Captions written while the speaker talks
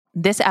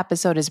This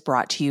episode is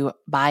brought to you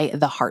by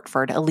The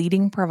Hartford, a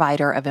leading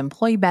provider of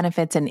employee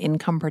benefits and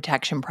income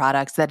protection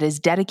products that is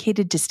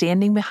dedicated to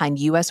standing behind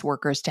U.S.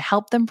 workers to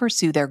help them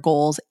pursue their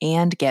goals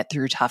and get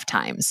through tough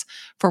times.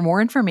 For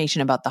more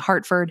information about The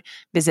Hartford,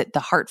 visit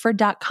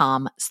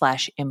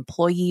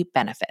thehartford.com/employee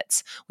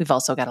benefits. We've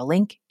also got a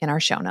link in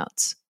our show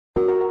notes.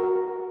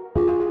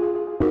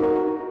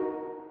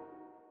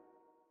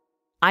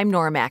 I'm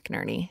Nora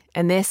McInerney,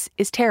 and this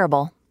is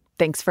Terrible.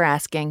 Thanks for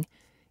asking.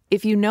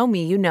 If you know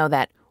me, you know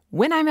that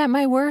when I'm at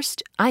my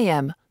worst, I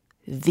am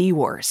the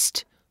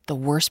worst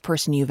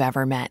person you've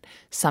ever met.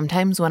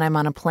 Sometimes when I'm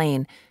on a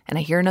plane and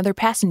I hear another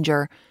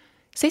passenger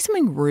say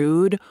something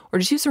rude or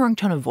just use the wrong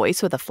tone of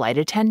voice with a flight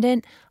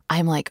attendant,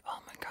 I'm like, oh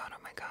my God,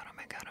 oh my God, oh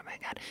my God, oh my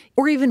God.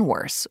 Or even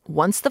worse,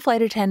 once the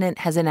flight attendant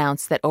has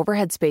announced that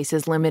overhead space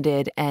is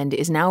limited and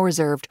is now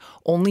reserved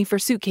only for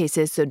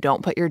suitcases, so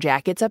don't put your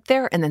jackets up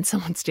there, and then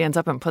someone stands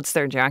up and puts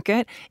their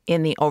jacket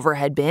in the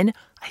overhead bin,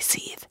 I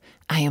seethe.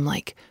 I am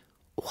like,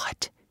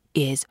 what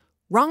is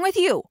wrong with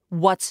you?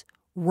 What's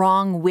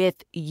wrong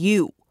with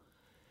you?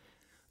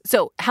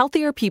 So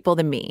healthier people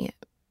than me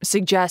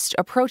suggest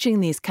approaching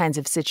these kinds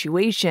of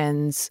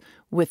situations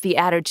with the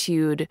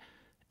attitude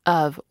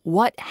of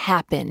what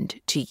happened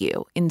to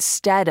you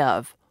instead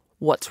of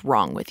what's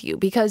wrong with you,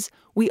 because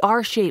we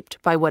are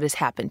shaped by what has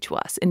happened to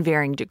us in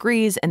varying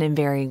degrees and in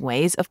varying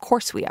ways. Of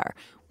course we are.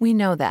 We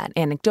know that.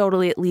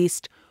 Anecdotally, at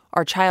least,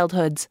 our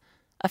childhoods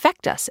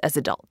affect us as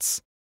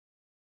adults.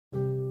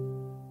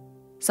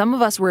 Some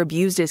of us were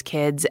abused as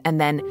kids and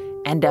then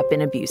end up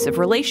in abusive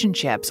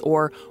relationships,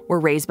 or were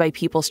raised by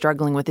people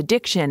struggling with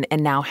addiction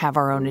and now have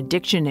our own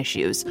addiction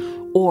issues.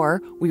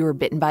 Or we were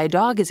bitten by a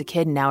dog as a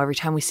kid, and now every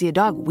time we see a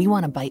dog, we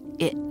want to bite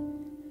it.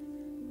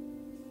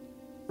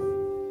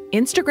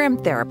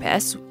 Instagram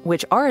therapists,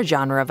 which are a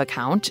genre of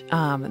account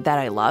that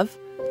I love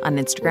on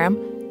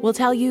Instagram, will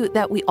tell you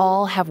that we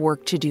all have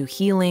work to do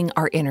healing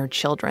our inner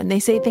children. They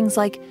say things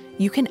like,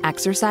 you can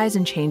exercise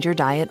and change your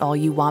diet all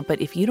you want,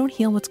 but if you don't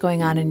heal what's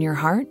going on in your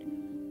heart,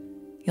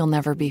 you'll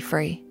never be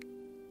free.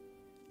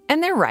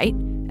 And they're right,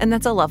 and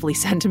that's a lovely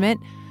sentiment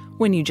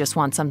when you just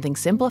want something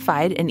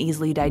simplified and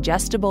easily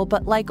digestible,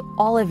 but like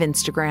all of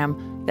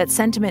Instagram, that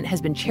sentiment has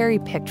been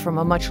cherry-picked from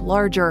a much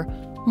larger,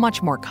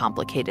 much more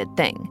complicated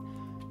thing.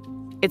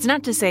 It's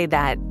not to say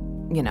that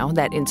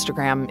that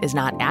Instagram is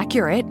not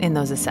accurate in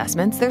those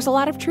assessments. There's a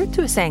lot of truth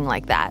to a saying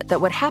like that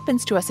what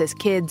happens to us as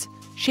kids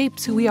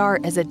shapes who we are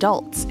as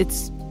adults.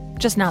 It's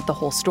just not the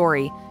whole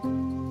story.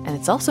 And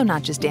it's also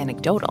not just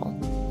anecdotal.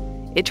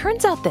 It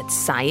turns out that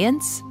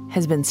science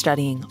has been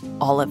studying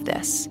all of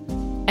this.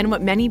 And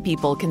what many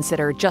people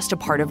consider just a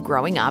part of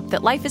growing up,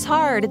 that life is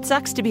hard, it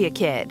sucks to be a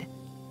kid,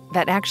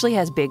 that actually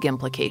has big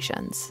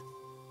implications.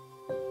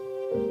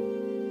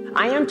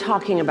 I am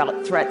talking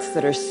about threats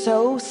that are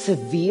so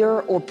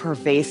severe or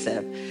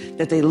pervasive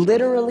that they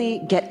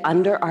literally get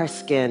under our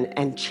skin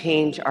and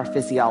change our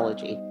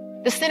physiology.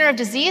 The Center of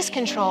Disease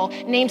Control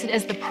names it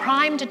as the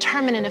prime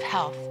determinant of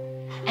health.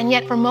 And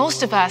yet for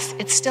most of us,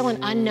 it's still an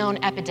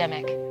unknown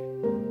epidemic.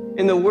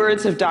 In the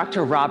words of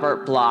Dr.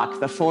 Robert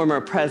Block, the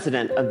former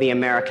president of the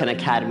American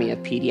Academy of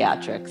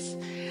Pediatrics,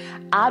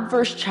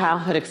 adverse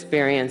childhood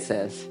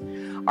experiences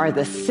are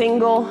the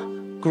single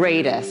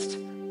greatest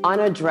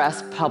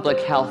unaddressed public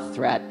health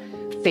threat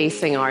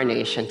facing our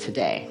nation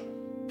today.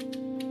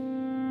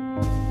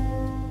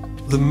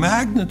 The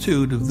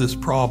magnitude of this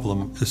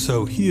problem is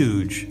so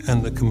huge,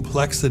 and the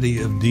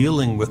complexity of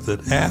dealing with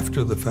it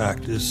after the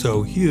fact is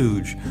so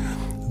huge,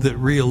 that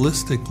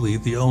realistically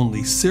the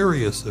only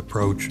serious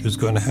approach is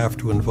going to have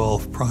to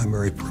involve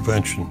primary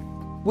prevention.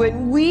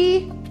 When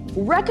we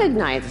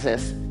recognize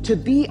this to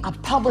be a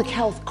public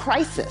health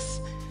crisis,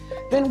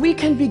 then we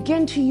can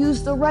begin to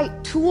use the right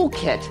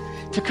toolkit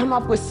to come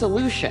up with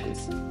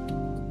solutions.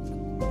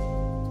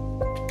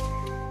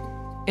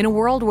 In a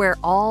world where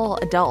all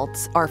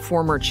adults are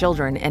former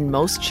children and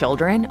most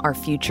children are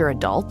future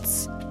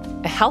adults,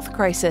 a health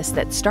crisis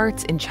that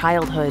starts in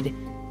childhood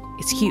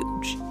is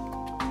huge.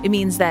 It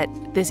means that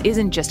this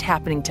isn't just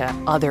happening to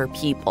other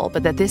people,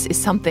 but that this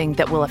is something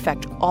that will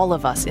affect all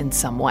of us in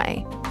some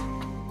way.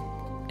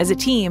 As a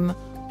team,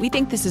 we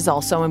think this is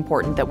also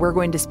important that we're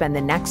going to spend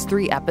the next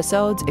 3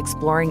 episodes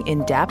exploring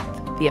in depth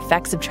the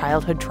effects of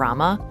childhood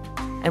trauma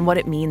and what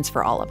it means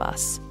for all of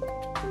us.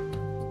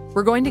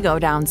 We're going to go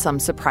down some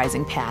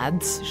surprising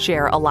paths,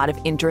 share a lot of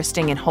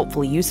interesting and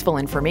hopefully useful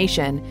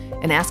information,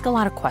 and ask a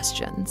lot of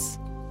questions.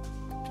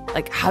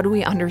 Like, how do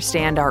we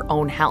understand our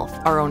own health,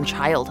 our own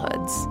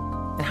childhoods?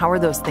 And how are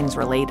those things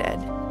related?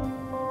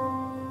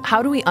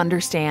 How do we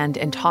understand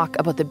and talk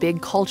about the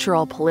big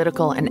cultural,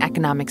 political, and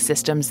economic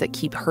systems that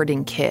keep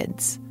hurting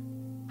kids?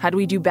 How do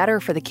we do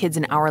better for the kids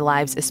in our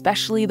lives,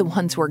 especially the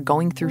ones who are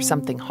going through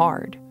something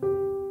hard?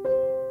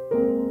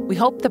 We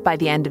hope that by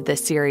the end of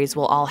this series,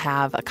 we'll all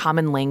have a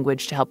common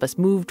language to help us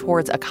move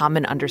towards a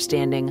common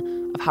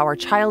understanding of how our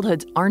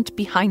childhoods aren't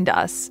behind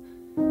us,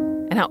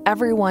 and how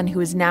everyone who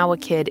is now a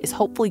kid is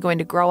hopefully going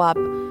to grow up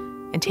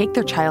and take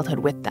their childhood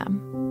with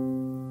them.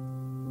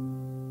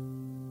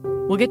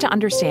 We'll get to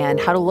understand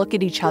how to look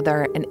at each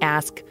other and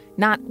ask,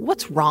 not,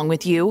 what's wrong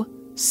with you,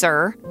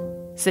 sir?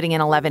 Sitting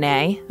in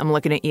 11A, I'm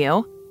looking at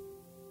you.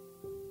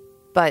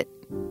 But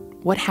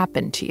what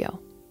happened to you?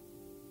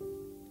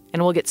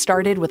 And we'll get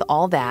started with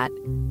all that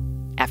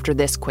after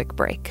this quick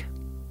break.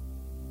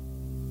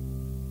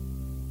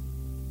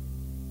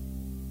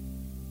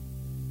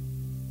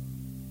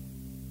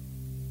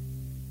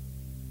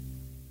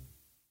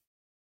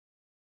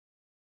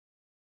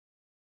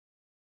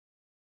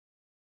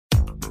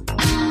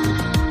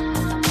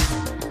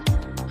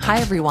 Hi,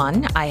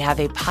 everyone. I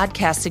have a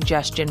podcast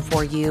suggestion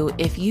for you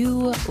if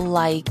you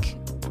like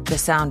the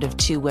sound of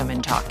two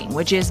women talking,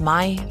 which is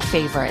my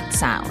favorite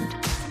sound.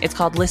 It's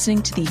called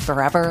listening to the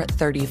Forever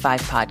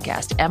 35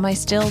 podcast. Am I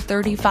still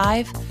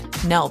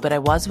 35? No, but I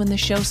was when the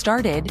show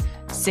started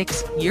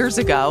 6 years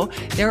ago.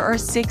 There are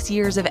 6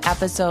 years of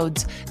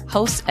episodes.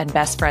 Hosts and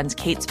best friends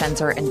Kate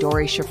Spencer and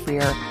Dori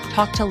Shafrir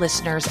talk to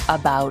listeners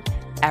about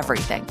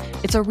everything.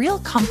 It's a real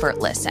comfort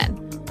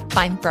listen.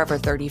 Find Forever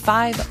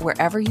 35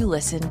 wherever you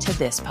listen to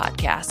this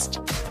podcast.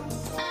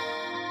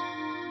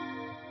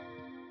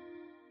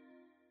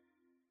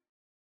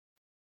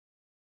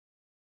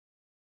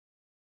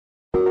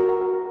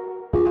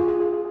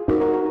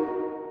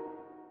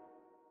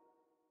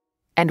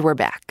 And we're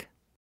back.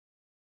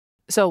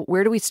 So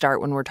where do we start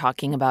when we're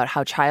talking about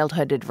how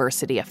childhood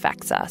adversity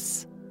affects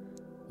us?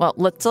 Well,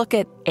 let's look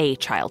at a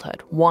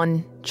childhood,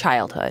 one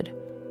childhood,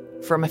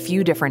 from a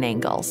few different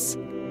angles.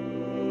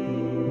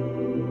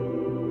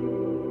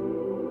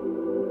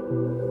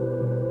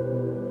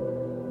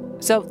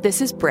 So this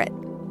is Britt.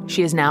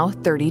 She is now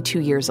 32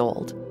 years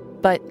old.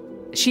 But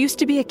she used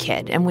to be a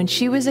kid, and when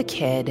she was a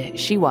kid,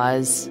 she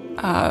was...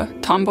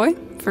 tomboy,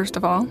 first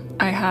of all.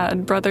 I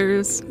had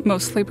brothers,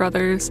 mostly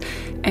brothers,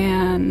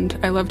 and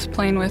I loved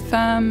playing with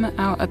them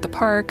out at the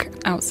park,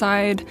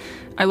 outside.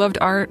 I loved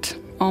art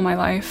all my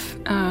life.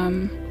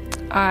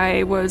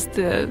 I was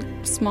the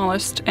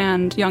smallest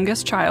and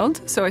youngest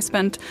child, so I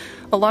spent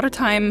a lot of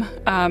time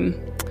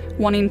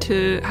wanting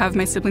to have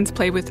my siblings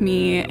play with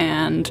me,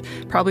 and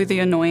probably the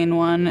annoying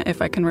one,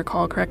 if I can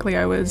recall correctly,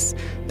 I was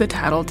the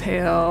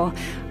tattletale.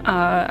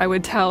 I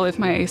would tell if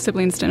my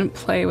siblings didn't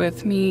play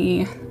with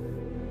me.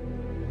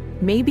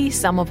 Maybe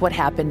some of what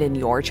happened in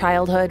your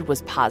childhood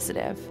was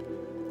positive.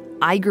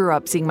 I grew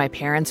up seeing my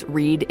parents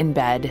read in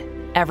bed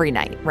every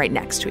night right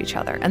next to each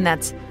other, and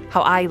that's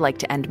how I like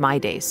to end my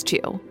days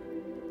too.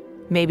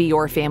 Maybe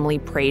your family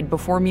prayed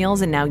before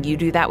meals and now you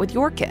do that with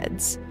your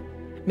kids.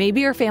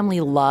 Maybe your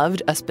family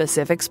loved a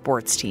specific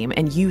sports team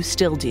and you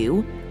still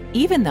do,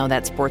 even though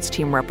that sports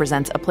team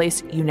represents a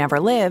place you never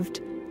lived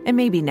and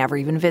maybe never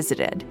even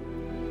visited.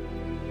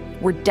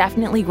 We're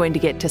definitely going to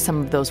get to some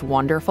of those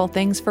wonderful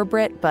things for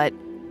Britt, but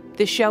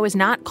this show is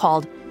not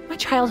called, "My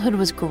childhood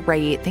was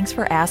great, thanks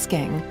for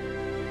asking."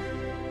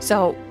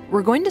 So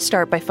we're going to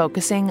start by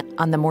focusing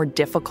on the more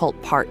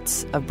difficult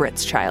parts of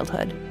Britt's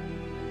childhood.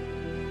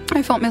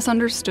 I felt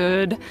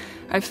misunderstood.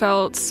 I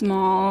felt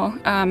small.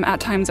 At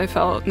times I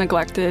felt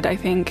neglected, I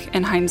think,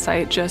 in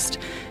hindsight, just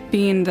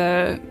being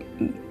the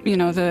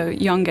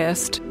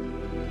youngest.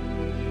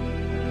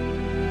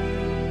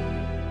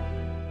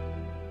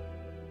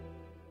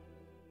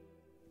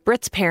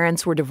 Britt's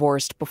parents were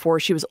divorced before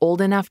she was old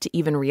enough to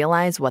even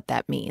realize what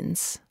that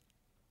means.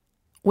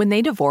 When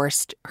they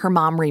divorced, her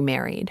mom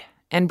remarried,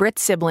 and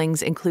Britt's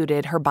siblings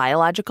included her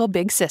biological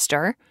big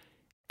sister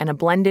and a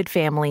blended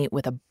family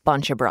with a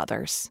bunch of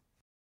brothers.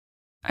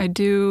 I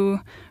do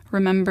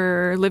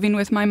remember living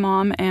with my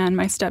mom and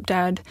my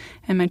stepdad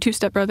and my two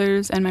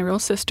stepbrothers and my real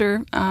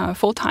sister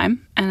full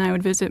time, and I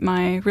would visit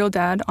my real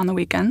dad on the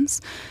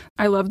weekends.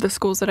 I loved the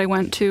schools that I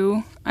went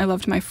to. I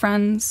loved my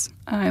friends.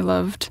 I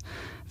loved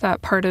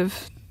that part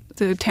of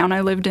the town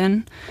I lived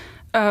in.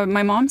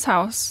 My mom's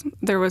house,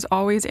 there was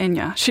always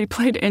Enya. She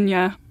played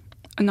Enya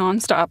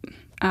nonstop.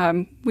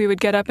 We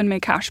would get up and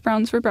make hash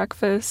browns for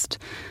breakfast.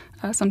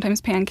 Sometimes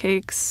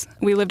pancakes.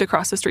 We lived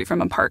across the street from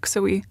a park,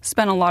 so we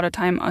spent a lot of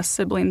time, us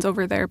siblings,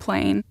 over there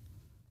playing.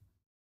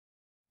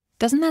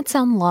 Doesn't that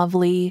sound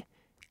lovely?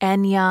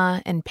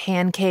 Enya and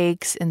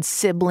pancakes and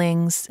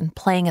siblings and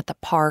playing at the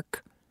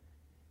park.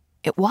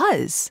 It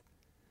was.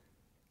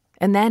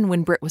 And then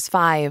when Britt was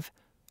 5,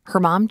 her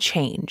mom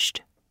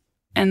changed.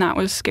 And that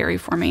was scary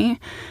for me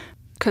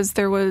because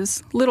there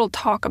was little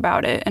talk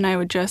about it, and I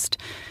would just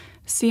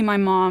see my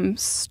mom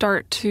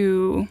start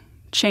to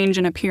change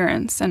in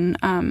appearance. And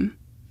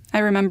I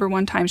remember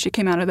one time she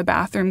came out of the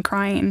bathroom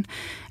crying,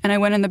 and I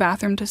went in the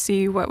bathroom to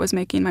see what was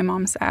making my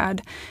mom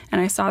sad.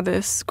 And I saw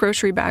this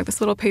grocery bag,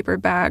 this little paper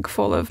bag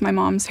full of my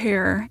mom's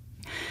hair,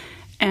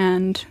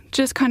 and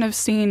just kind of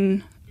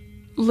seeing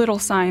little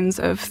signs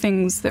of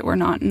things that were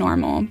not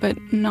normal, but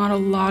not a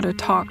lot of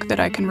talk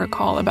that I can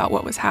recall about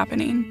what was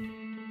happening.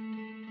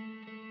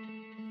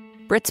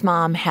 Britt's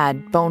mom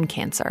had bone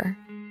cancer.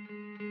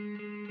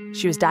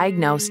 She was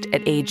diagnosed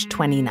at age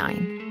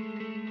 29.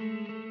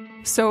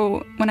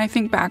 So when I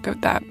think back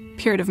of that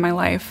period of my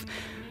life,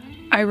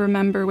 I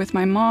remember with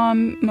my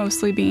mom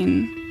mostly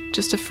being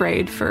just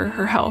afraid for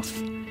her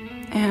health.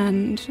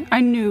 And I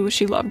knew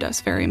she loved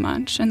us very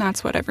much, and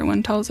that's what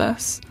everyone tells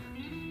us.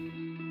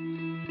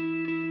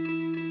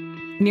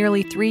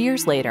 Nearly 3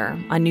 years later,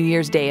 on New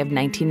Year's Day of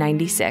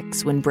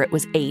 1996, when Britt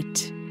was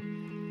 8,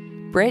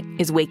 Britt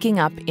is waking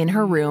up in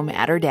her room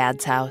at her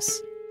dad's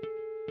house.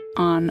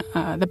 On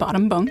the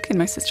bottom bunk, and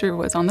my sister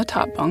was on the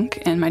top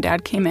bunk, and my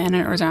dad came in,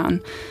 and it was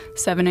around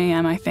 7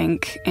 a.m., I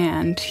think,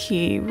 and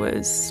he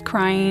was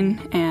crying,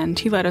 and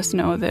he let us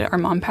know that our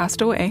mom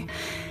passed away.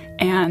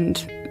 And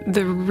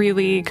the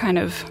really kind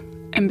of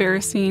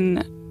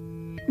embarrassing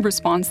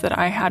response that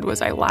I had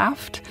was I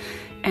laughed,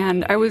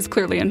 and I was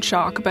clearly in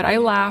shock, but I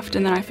laughed,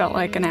 and then I felt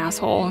like an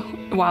asshole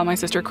while my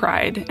sister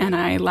cried, and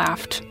I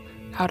laughed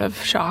out of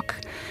shock.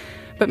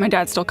 But my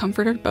dad still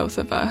comforted both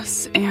of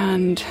us,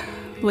 and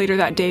later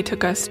that day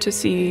took us to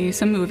see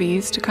some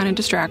movies to kind of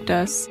distract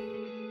us.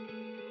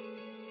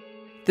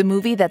 The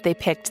movie that they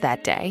picked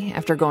that day,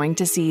 after going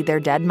to see their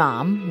dead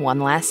mom one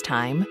last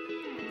time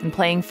and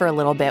playing for a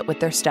little bit with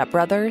their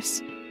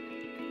stepbrothers,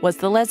 was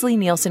the Leslie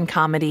Nielsen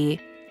comedy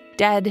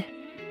Dead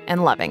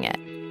and Loving It.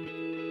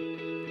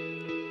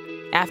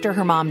 After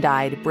her mom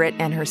died, Britt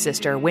and her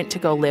sister went to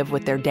go live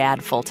with their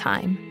dad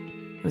full-time.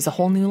 It was a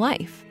whole new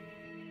life.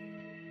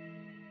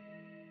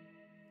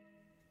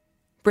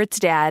 Britt's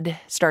dad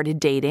started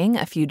dating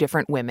a few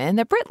different women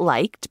that Britt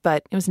liked,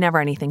 but it was never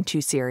anything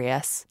too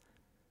serious.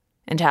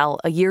 Until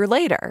a year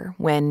later,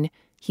 when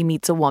he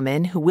meets a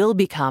woman who will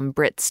become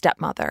Britt's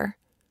stepmother.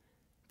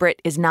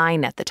 Britt is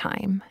 9 at the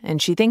time,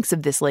 and she thinks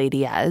of this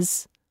lady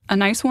as a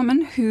nice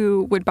woman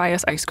who would buy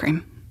us ice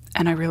cream,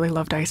 and I really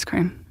loved ice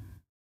cream.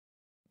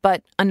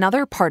 But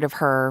another part of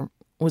her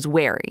was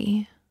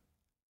wary.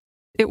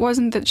 It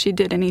wasn't that she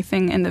did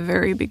anything in the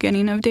very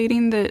beginning of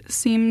dating that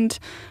seemed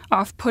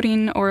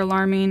off-putting or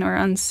alarming or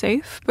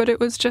unsafe, but it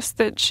was just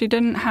that she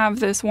didn't have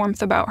this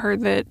warmth about her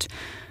that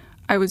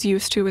I was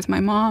used to with my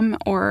mom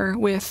or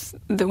with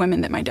the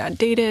women that my dad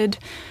dated.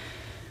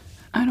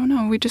 I don't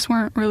know, we just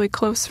weren't really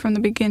close from the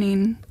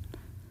beginning.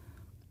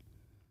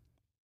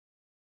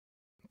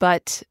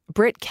 But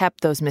Britt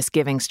kept those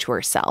misgivings to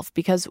herself,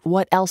 because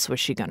what else was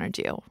she going to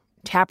do?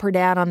 Tap her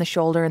dad on the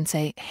shoulder and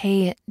say,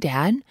 "Hey,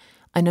 Dad,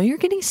 I know you're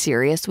getting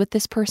serious with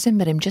this person,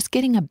 but I'm just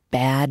getting a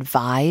bad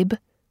vibe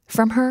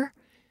from her."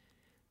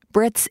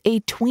 Britt's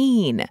a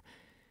tween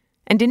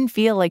and didn't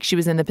feel like she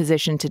was in the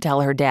position to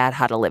tell her dad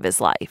how to live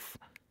his life.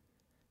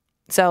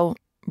 So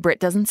Britt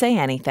doesn't say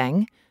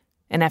anything,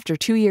 and after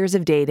 2 years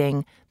of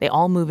dating, they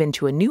all move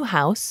into a new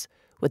house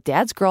with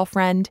Dad's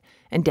girlfriend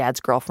and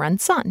Dad's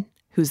girlfriend's son,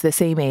 who's the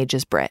same age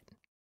as Britt.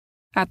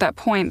 At that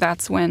point,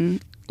 that's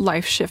when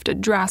life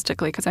shifted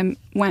drastically, because I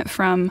went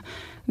from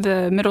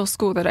the middle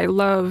school that I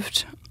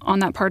loved on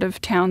that part of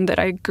town that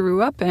I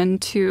grew up in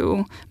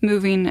to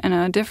moving in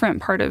a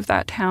different part of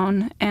that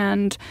town,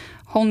 and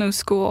whole new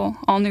school,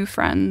 all new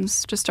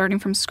friends, just starting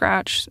from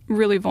scratch,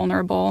 really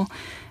vulnerable,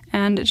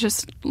 and it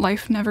just,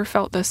 life never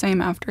felt the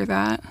same after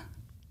that.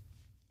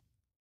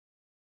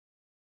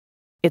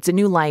 It's a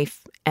new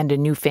life and a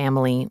new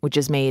family, which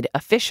is made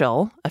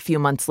official a few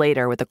months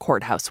later with a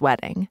courthouse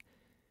wedding.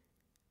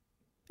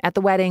 At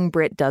the wedding,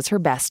 Britt does her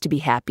best to be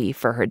happy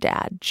for her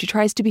dad. She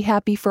tries to be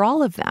happy for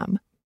all of them.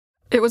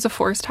 It was a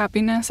forced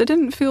happiness. It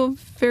didn't feel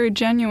very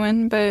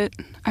genuine, but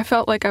I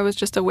felt like I was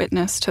just a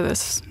witness to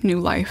this new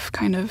life,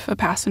 kind of a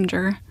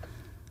passenger.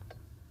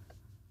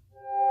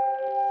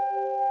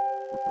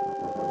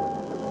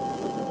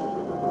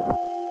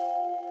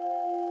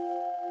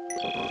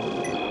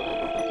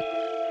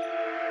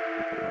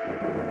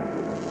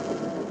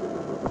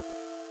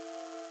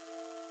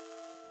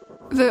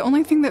 The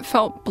only thing that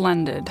felt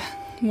blended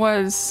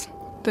was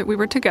that we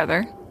were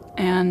together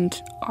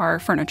and our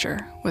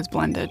furniture was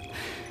blended.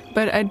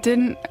 But I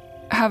didn't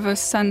have a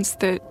sense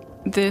that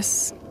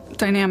this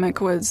dynamic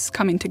was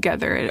coming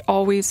together. It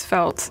always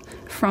felt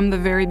from the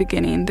very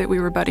beginning that we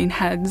were butting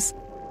heads.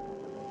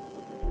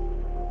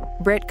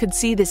 Britt could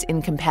see this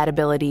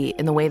incompatibility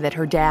in the way that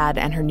her dad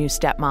and her new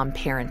stepmom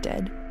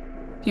parented.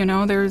 You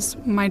know, there's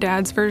my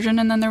dad's version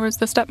and then there was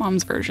the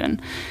stepmom's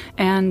version.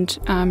 And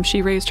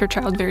she raised her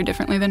child very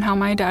differently than how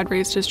my dad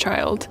raised his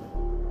child.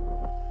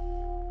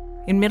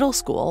 In middle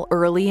school,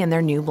 early in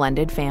their new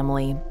blended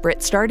family,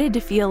 Britt started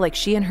to feel like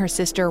she and her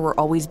sister were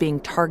always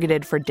being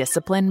targeted for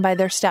discipline by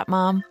their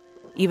stepmom,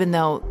 even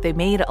though they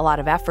made a lot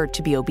of effort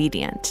to be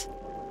obedient.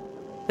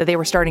 That they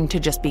were starting to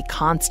just be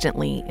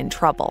constantly in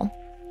trouble.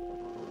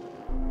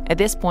 At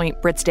this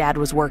point, Britt's dad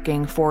was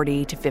working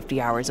 40 to 50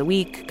 hours a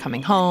week,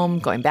 coming home,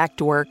 going back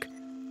to work.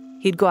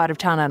 He'd go out of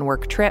town on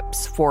work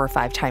trips 4 or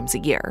 5 times a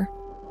year.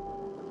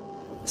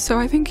 So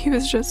I think he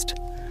was just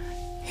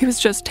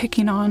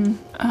taking on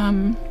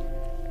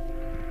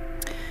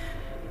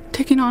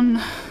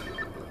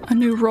a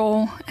new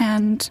role,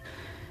 and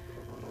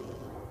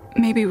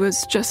maybe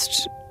was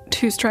just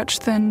too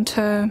stretched thin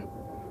to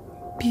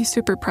be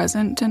super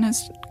present in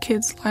his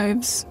kids'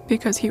 lives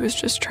because he was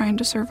just trying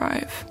to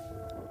survive.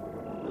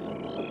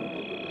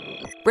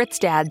 Britt's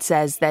dad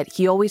says that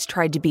he always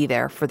tried to be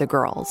there for the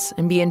girls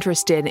and be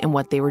interested in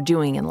what they were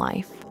doing in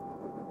life.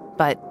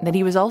 but that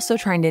he was also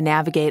trying to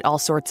navigate all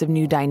sorts of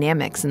new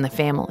dynamics in the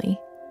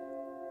family.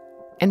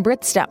 And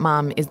Britt's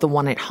stepmom is the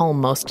one at home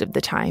most of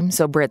the time,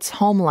 so Britt's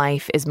home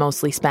life is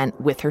mostly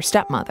spent with her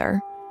stepmother,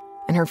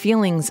 and her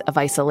feelings of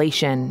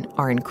isolation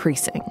are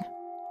increasing.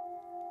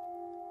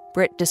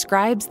 Britt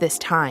describes this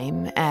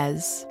time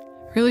as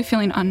really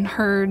feeling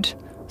unheard,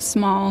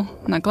 small,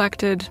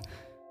 neglected.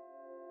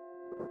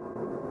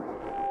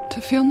 To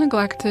feel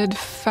neglected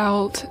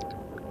felt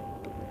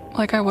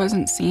like I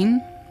wasn't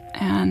seen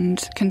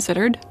and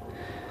considered,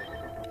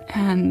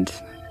 and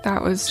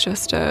that was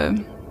just a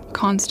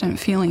constant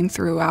feeling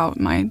throughout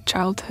my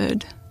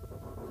childhood.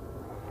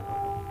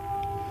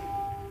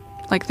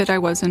 Like that I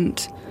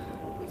wasn't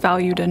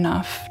valued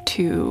enough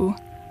to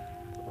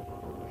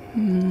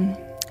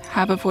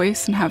have a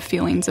voice and have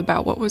feelings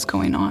about what was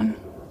going on.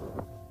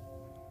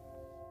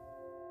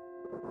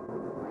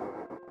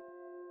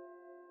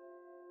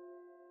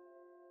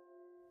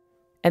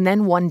 And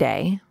then one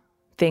day,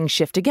 things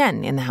shift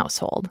again in the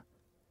household.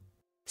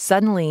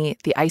 Suddenly,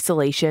 the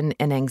isolation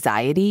and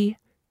anxiety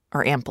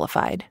are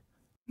amplified.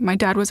 My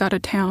dad was out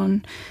of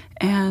town,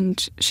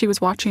 and she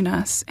was watching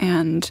us,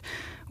 and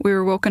we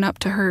were woken up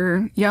to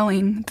her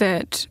yelling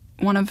that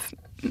one of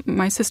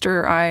my sister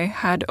or I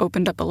had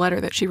opened up a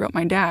letter that she wrote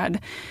my dad.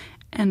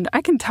 And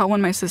I can tell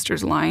when my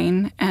sister's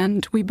lying,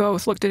 and we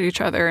both looked at each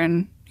other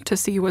and to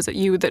see, was it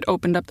you that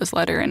opened up this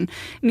letter? And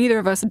neither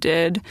of us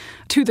did.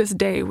 To this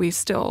day, we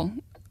still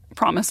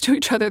promise to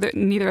each other that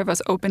neither of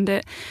us opened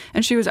it.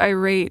 And she was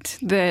irate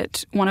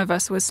that one of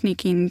us was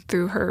sneaking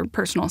through her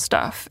personal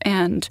stuff.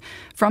 And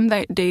from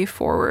that day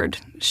forward,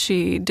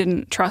 she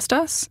didn't trust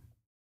us.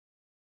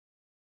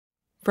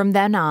 From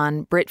then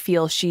on, Britt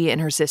feels she and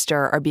her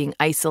sister are being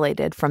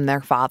isolated from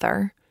their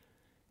father.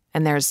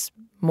 And there's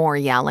more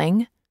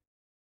yelling.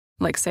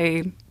 Like,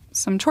 say,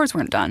 some chores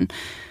weren't done.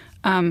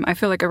 I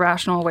feel like a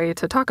rational way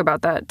to talk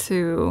about that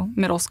to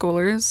middle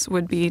schoolers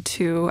would be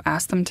to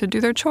ask them to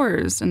do their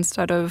chores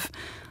instead of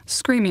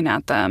screaming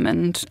at them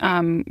and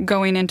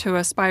going into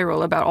a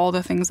spiral about all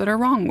the things that are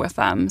wrong with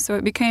them. So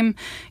it became,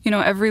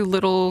 every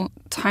little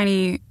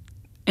tiny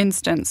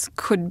instance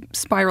could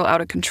spiral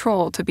out of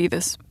control to be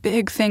this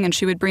big thing, and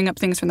she would bring up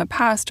things from the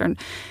past or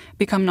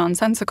become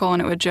nonsensical,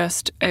 and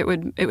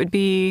it would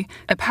be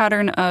a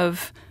pattern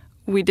of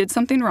we did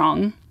something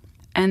wrong,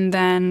 and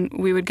then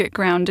we would get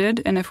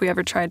grounded, and if we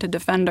ever tried to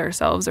defend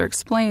ourselves or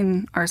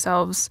explain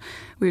ourselves,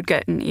 we would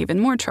get in even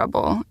more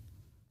trouble.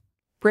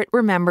 Britt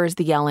remembers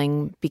the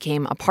yelling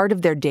became a part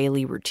of their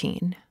daily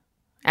routine.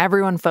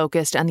 Everyone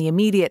focused on the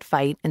immediate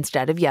fight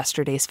instead of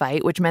yesterday's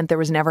fight, which meant there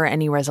was never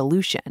any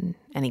resolution,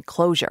 any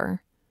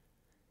closure.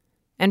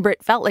 And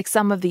Britt felt like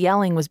some of the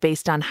yelling was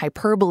based on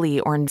hyperbole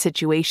or in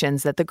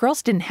situations that the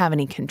girls didn't have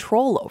any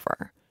control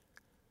over.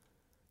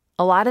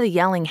 A lot of the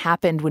yelling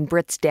happened when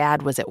Britt's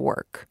dad was at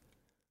work.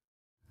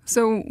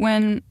 So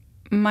when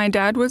my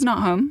dad was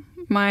not home,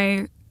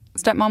 my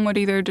stepmom would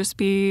either just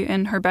be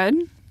in her bed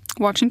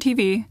watching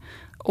TV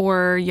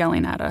or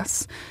yelling at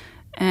us.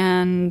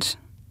 And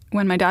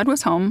when my dad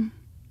was home,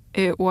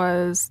 it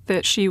was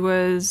that she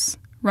was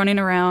running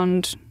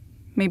around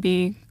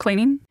maybe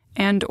cleaning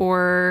and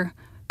or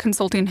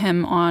consulting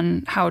him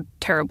on how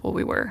terrible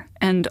we were.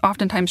 And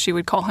oftentimes she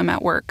would call him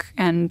at work,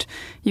 and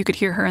you could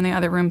hear her in the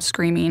other room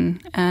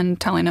screaming and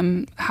telling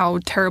him how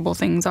terrible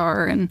things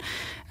are and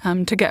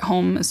to get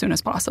home as soon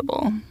as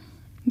possible.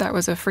 That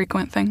was a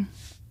frequent thing.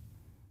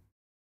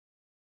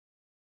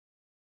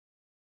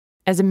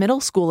 As a middle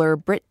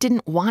schooler, Britt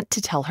didn't want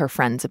to tell her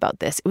friends about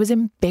this. It was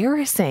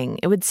embarrassing.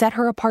 It would set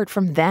her apart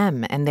from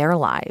them and their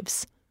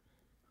lives.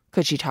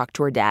 Could she talk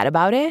to her dad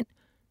about it?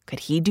 Could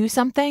he do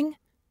something?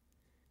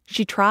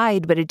 She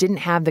tried, but it didn't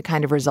have the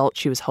kind of result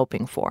she was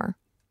hoping for.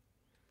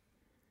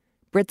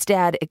 Britt's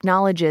dad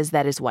acknowledges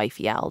that his wife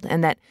yelled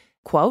and that,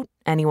 quote,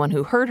 anyone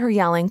who heard her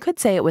yelling could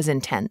say it was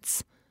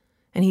intense.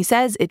 And he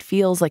says it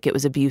feels like it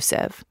was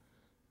abusive.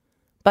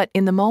 But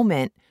in the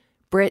moment,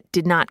 Britt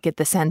did not get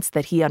the sense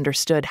that he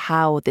understood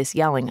how this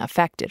yelling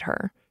affected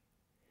her.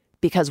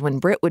 Because when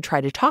Britt would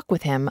try to talk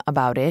with him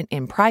about it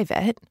in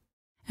private,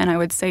 and I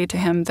would say to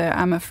him that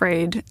I'm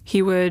afraid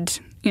he would,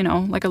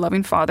 like a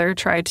loving father,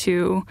 try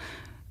to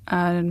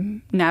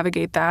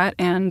navigate that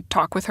and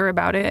talk with her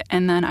about it.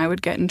 And then I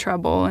would get in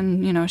trouble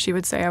and, she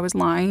would say I was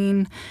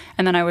lying.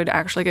 And then I would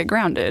actually get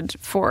grounded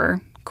for,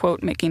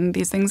 quote, making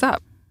these things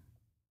up.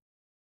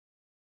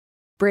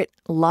 Britt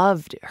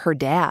loved her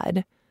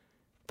dad,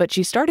 but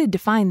she started to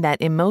find that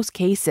in most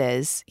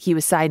cases, he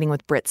was siding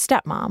with Britt's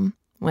stepmom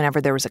whenever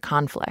there was a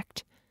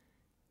conflict.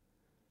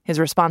 His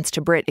response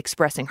to Britt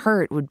expressing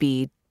hurt would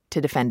be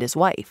to defend his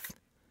wife.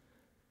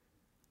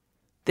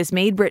 This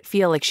made Britt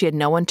feel like she had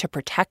no one to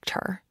protect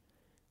her.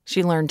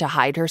 She learned to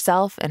hide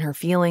herself and her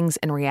feelings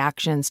and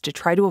reactions to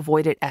try to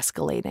avoid it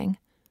escalating.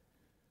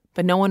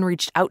 But no one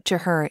reached out to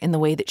her in the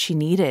way that she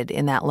needed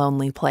in that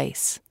lonely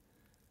place.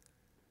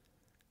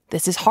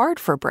 This is hard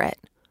for Britt.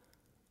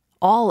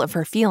 All of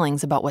her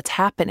feelings about what's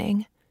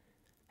happening,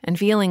 and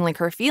feeling like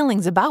her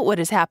feelings about what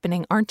is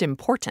happening aren't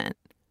important.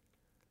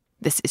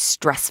 This is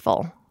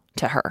stressful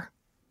to her.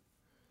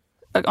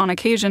 on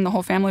occasion, the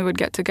whole family would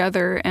get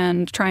together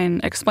and try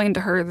and explain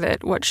to her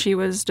that what she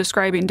was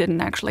describing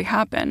didn't actually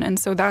happen. And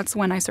so that's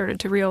when I started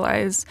to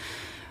realize,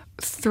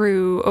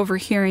 through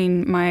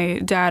overhearing my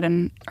dad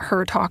and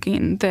her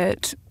talking,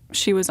 that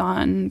she was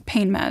on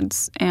pain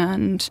meds.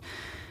 And,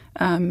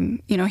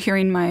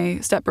 hearing my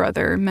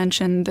stepbrother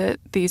mention that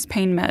these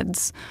pain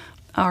meds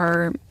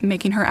are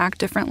making her act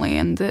differently,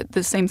 and that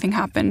the same thing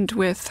happened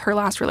with her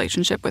last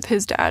relationship with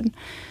his dad.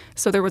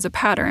 So there was a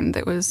pattern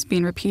that was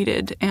being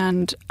repeated,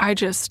 and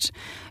it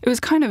was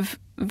kind of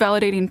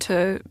validating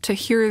to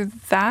hear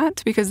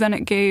that, because then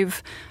it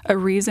gave a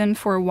reason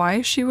for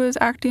why she was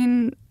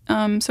acting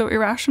so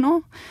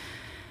irrational.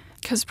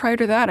 Because prior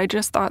to that, I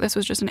just thought this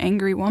was just an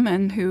angry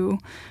woman who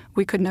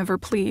we could never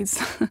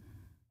please.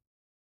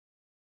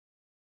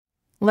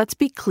 Let's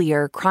be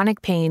clear,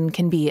 chronic pain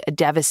can be a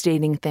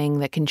devastating thing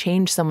that can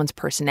change someone's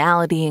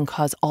personality and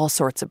cause all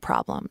sorts of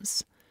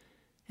problems.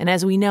 And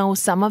as we know,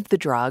 some of the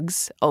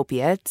drugs,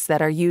 opiates,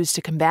 that are used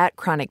to combat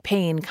chronic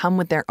pain come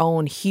with their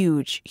own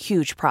huge,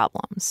 huge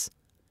problems.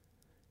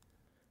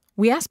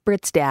 We asked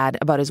Britt's dad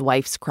about his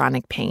wife's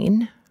chronic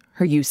pain,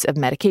 her use of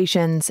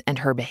medications, and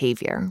her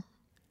behavior.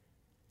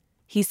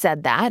 He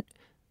said that,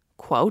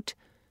 quote,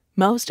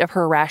 most of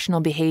her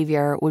irrational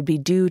behavior would be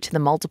due to the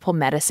multiple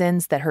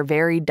medicines that her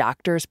varied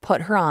doctors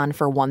put her on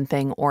for one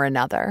thing or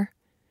another.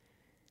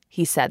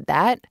 He said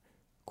that,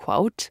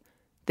 quote,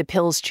 the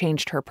pills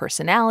changed her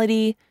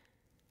personality.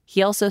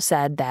 He also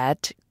said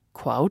that,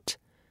 quote,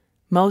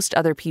 most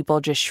other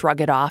people just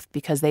shrug it off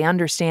because they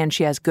understand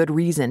she has good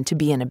reason to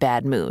be in a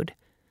bad mood.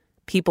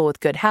 People with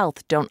good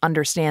health don't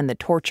understand the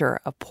torture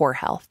of poor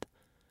health.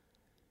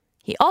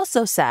 He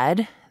also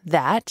said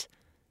that,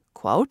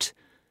 quote,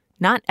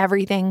 not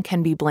everything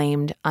can be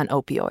blamed on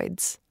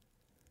opioids.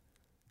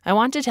 I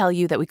want to tell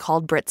you that we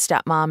called Britt's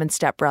stepmom and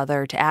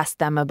stepbrother to ask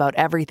them about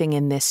everything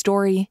in this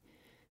story.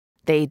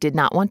 They did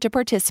not want to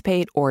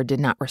participate or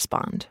did not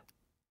respond.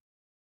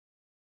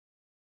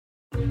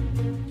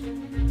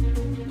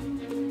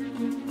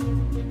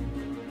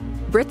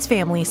 Britt's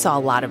family saw a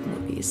lot of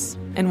movies,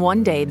 and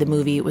one day the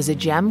movie was a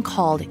gem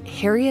called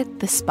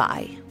Harriet the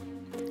Spy.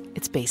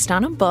 It's based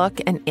on a book,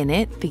 and in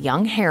it, the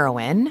young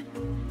heroine,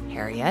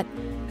 Harriet,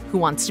 who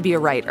wants to be a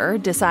writer,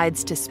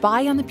 decides to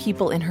spy on the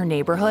people in her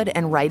neighborhood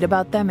and write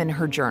about them in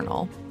her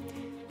journal.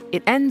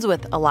 It ends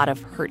with a lot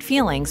of hurt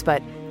feelings,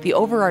 but the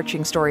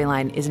overarching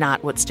storyline is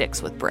not what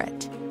sticks with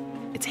Britt.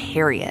 It's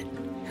Harriet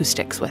who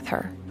sticks with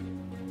her.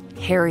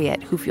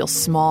 Harriet who feels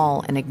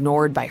small and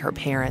ignored by her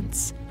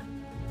parents.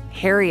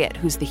 Harriet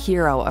who's the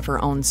hero of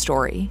her own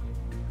story.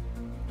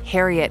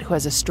 Harriet who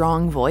has a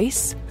strong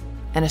voice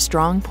and a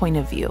strong point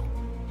of view.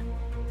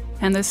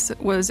 And this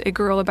was a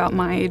girl about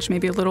my age,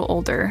 maybe a little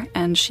older,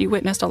 and she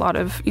witnessed a lot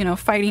of,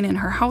 fighting in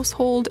her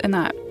household, and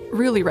that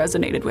really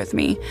resonated with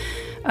me.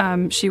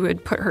 She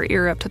would put her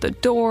ear up to the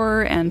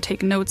door and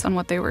take notes on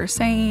what they were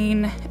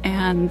saying,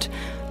 and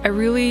I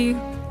really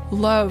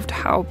loved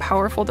how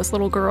powerful this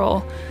little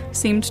girl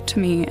seemed to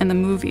me in the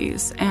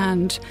movies.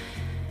 And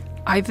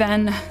I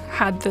then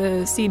had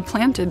the seed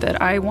planted that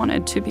I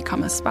wanted to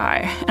become a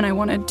spy, and I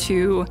wanted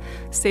to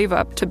save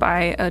up to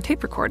buy a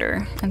tape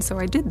recorder, and so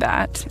I did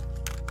that.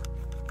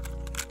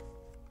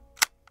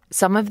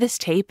 Some of this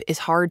tape is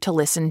hard to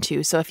listen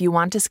to, so if you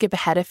want to skip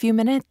ahead a few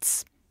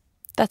minutes,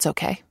 that's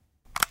okay.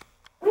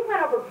 We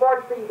went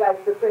overboard for you guys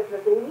for Christmas,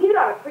 and you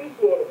don't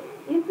appreciate it.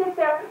 You sit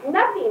there,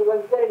 nothing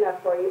was good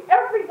enough for you.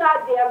 Every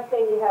goddamn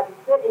thing you had to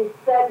sit and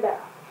send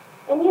out.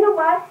 And you know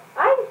what?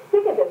 I'm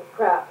sick of this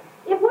crap.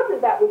 It wasn't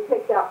that we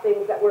picked out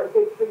things that weren't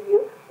good for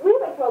you. We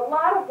went to a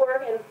lot of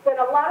work and spent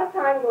a lot of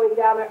time going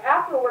down there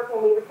after work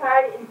when we were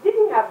tired and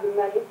didn't have the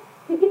money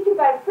to get you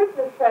guys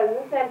Christmas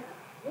presents, and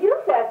you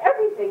sent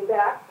everything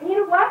back. And you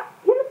know what?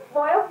 You're a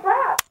spoiled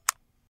brat.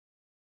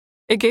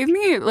 It gave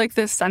me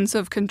this sense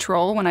of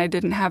control when I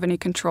didn't have any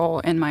control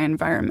in my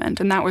environment,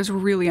 and that was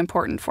really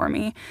important for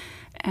me.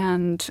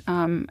 And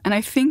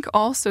I think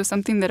also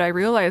something that I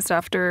realized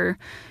after,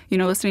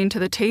 listening to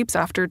the tapes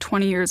after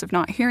 20 years of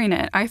not hearing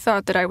it, I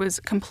thought that I was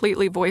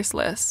completely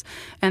voiceless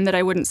and that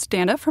I wouldn't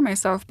stand up for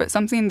myself. But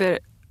something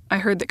that I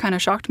heard that kind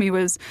of shocked me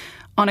was,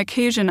 on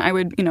occasion, I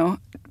would,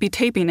 be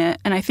taping it.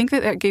 And I think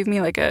that gave me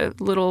a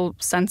little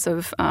sense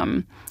of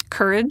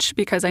courage,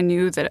 because I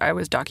knew that I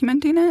was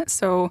documenting it.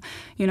 So,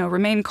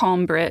 remain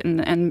calm, Britt,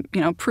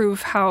 and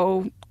prove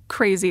how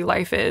crazy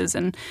life is.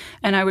 And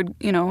I would,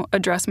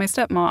 address my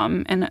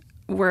stepmom. And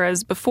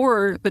whereas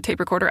before the tape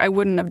recorder, I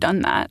wouldn't have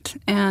done that.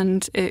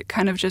 And it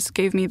kind of just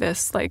gave me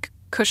this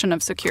cushion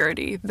of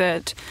security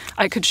that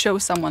I could show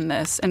someone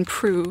this and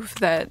prove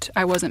that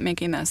I wasn't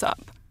making this up.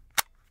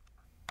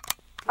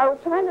 I was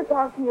trying to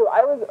talk to you.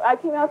 I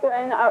came out there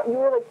and you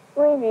were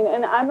screaming,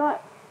 and I'm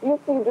not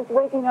used to you just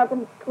waking up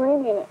and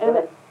screaming, and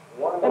it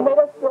made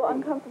us feel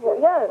uncomfortable.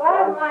 Yes.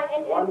 Bottom line,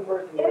 and we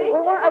weren't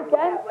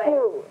against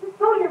you. Just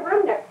go to your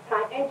room next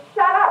time and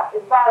shut up.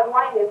 Is bottom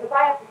line is, if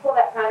I have to pull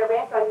that kind of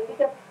rant on you,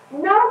 because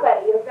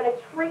nobody is going to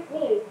treat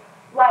me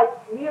like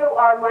you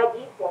are my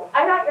equal.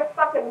 I'm not your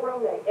fucking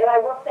roommate, and I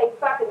will say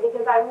fucking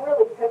because I'm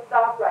really pissed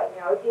off right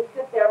now. If you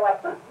sit there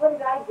what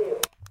did I do?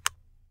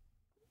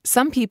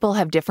 Some people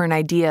have different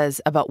ideas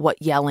about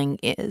what yelling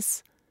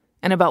is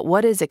and about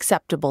what is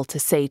acceptable to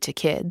say to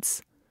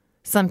kids.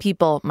 Some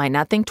people might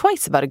not think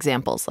twice about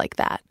examples like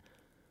that,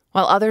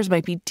 while others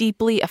might be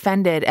deeply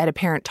offended at a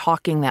parent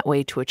talking that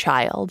way to a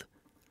child.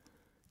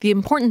 The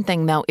important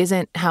thing, though,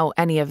 isn't how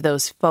any of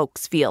those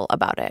folks feel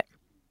about it.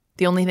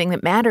 The only thing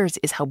that matters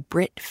is how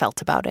Britt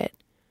felt about it.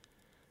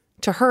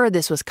 To her,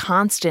 this was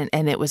constant,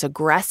 and it was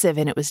aggressive,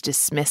 and it was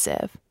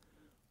dismissive.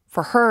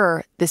 For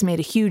her, this made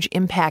a huge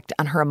impact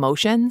on her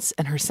emotions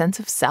and her sense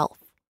of self.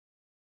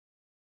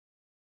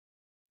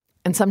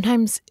 And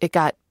sometimes it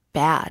got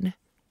bad.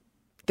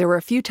 There were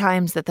a few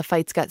times that the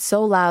fights got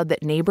so loud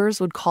that neighbors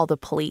would call the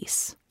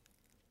police.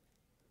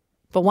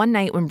 But one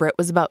night when Britt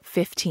was about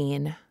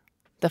 15,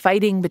 the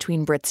fighting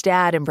between Britt's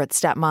dad and Britt's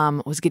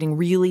stepmom was getting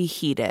really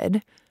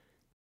heated.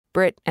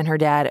 Britt and her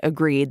dad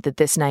agreed that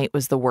this night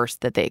was the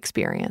worst that they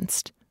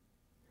experienced.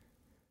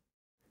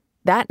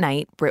 That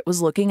night, Britt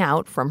was looking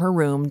out from her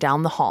room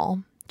down the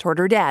hall toward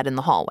her dad in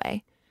the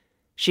hallway.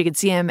 She could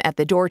see him at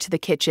the door to the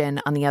kitchen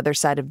on the other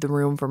side of the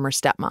room from her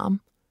stepmom.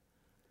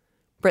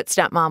 Britt's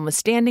stepmom was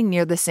standing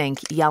near the sink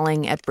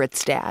yelling at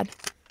Britt's dad.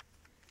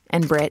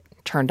 And Britt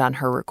turned on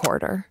her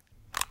recorder.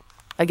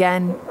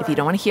 Again, if you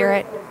don't want to hear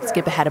it,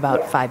 skip ahead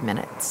about 5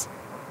 minutes.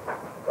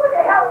 Who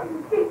the hell do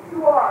you think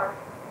you are?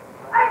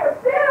 I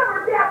have been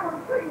over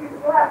that for you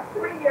the last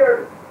 3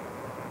 years.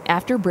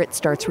 After Britt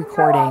starts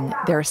recording,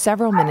 there are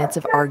several minutes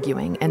of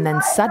arguing, and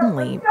then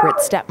suddenly,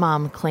 Britt's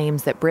stepmom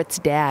claims that Britt's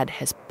dad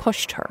has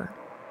pushed her.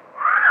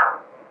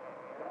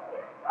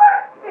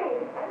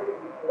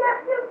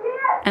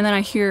 And then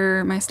I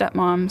hear my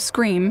stepmom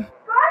scream.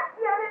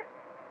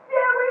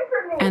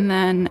 And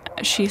then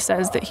she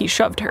says that he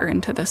shoved her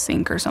into the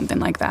sink or something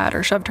like that,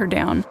 or shoved her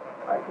down.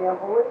 I can't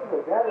believe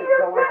it. That is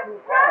so much too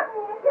far.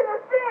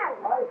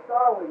 I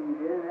saw what you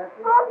did. That's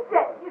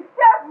you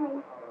shoved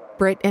me.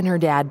 Britt and her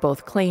dad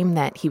both claim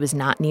that he was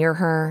not near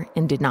her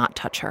and did not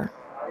touch her.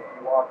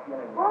 She walked in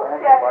and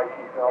acted like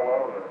she fell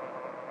over.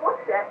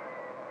 Bullshit.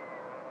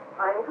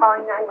 I'm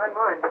calling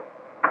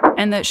 911.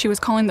 And that she was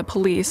calling the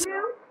police.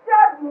 You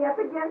shoved me up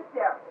against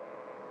him.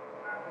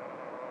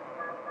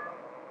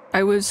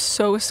 I was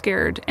so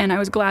scared, and I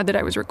was glad that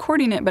I was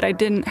recording it, but I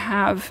didn't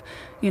have,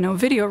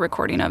 video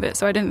recording of it,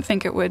 so I didn't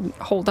think it would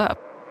hold up.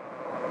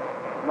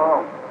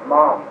 Mom,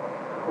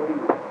 please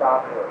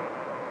stop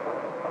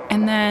her.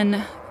 And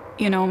then,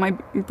 my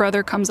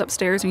brother comes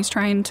upstairs and he's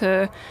trying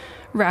to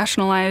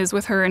rationalize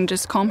with her and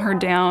just calm her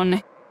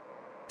down.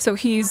 So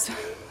he's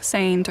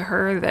saying to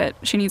her that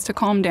she needs to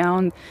calm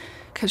down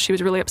because she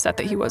was really upset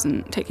that he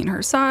wasn't taking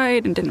her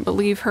side and didn't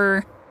believe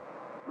her.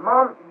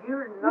 Mom,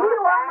 you're not... You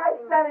don't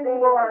want my son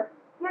anymore.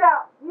 Get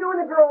out. You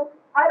and the girls,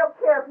 I don't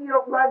care if you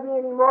don't love me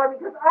anymore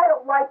because I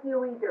don't like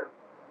you either.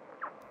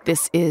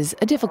 This is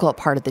a difficult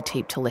part of the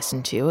tape to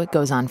listen to. It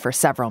goes on for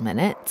several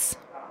minutes.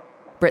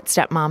 Britt's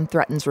stepmom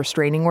threatens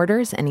restraining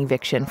orders and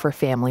eviction for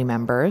family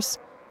members,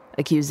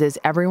 accuses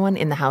everyone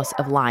in the house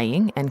of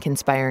lying and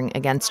conspiring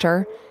against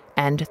her,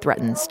 and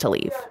threatens to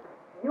leave.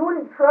 You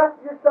wouldn't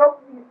trust yourself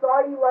if you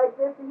saw you like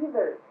this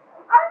either.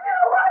 I'm in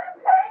a lot of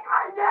pain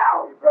right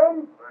now.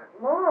 Then,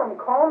 Mom,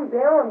 calm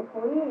down,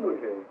 please.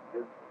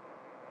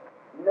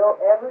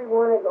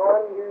 Everyone is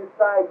on your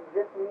side.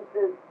 You just need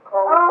to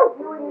calm down. Oh,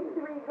 you and you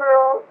three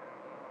girls.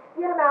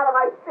 Get them out of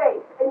my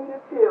face, and you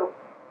too.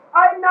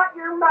 I'm not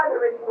your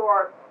mother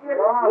anymore. You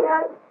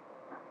understand?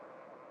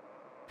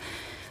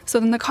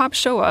 So then the cops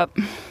show up,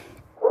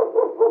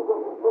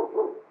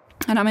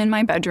 and I'm in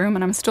my bedroom,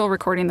 and I'm still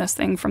recording this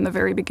thing from the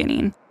very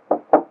beginning.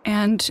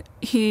 And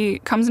he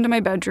comes into my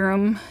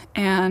bedroom,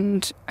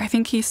 and I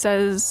think he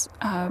says,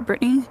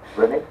 Brittany?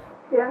 Brittany?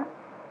 Yeah.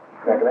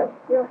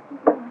 Yeah.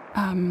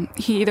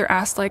 He either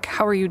asked,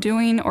 how are you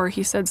doing? Or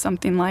he said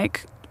something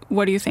like,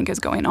 what do you think is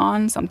going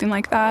on? Something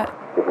like that.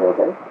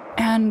 Okay.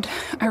 And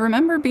I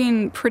remember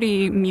being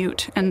pretty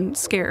mute and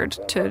scared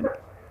to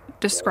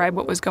describe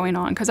what was going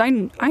on, because I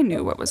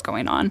knew what was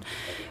going on.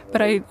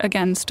 But I,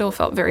 again, still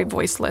felt very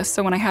voiceless.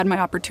 So when I had my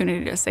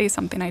opportunity to say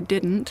something, I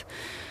didn't.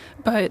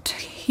 But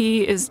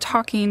he is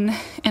talking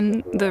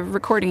in the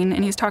recording,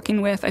 and he's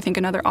talking with, I think,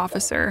 another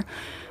officer.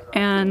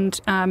 And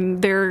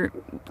they're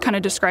kind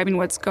of describing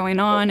what's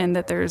going on and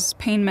that there's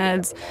pain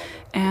meds.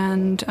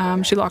 And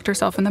she locked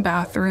herself in the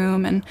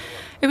bathroom. And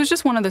it was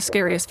just one of the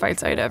scariest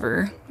fights I'd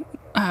ever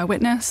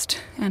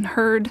witnessed and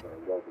heard.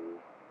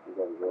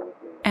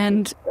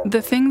 And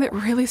the thing that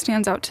really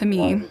stands out to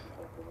me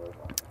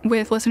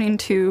with listening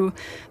to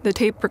the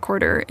tape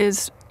recorder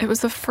is it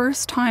was the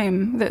first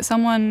time that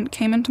someone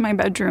came into my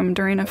bedroom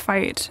during a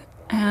fight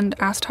and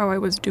asked how I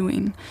was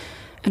doing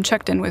and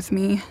checked in with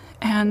me.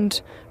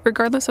 And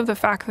regardless of the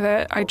fact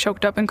that I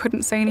choked up and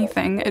couldn't say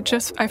anything,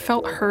 I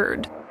felt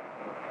heard.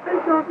 I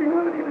don't think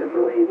nobody would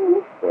believe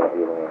me.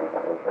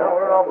 No,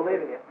 we're all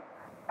believing it.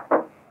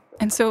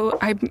 And so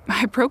I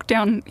broke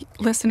down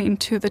listening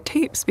to the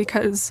tapes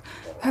because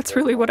that's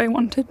really what I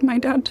wanted my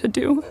dad to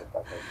do.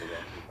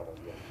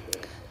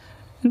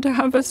 And to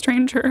have a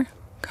stranger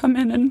come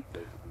in and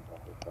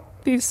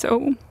be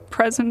so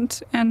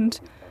present and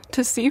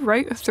to see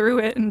right through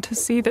it and to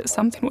see that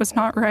something was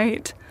not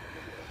right.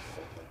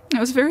 It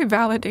was very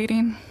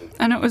validating,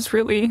 and it was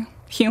really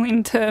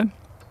healing to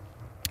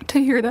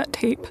hear that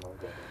tape.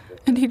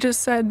 And he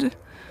just said,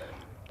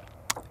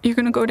 "You're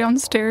going to go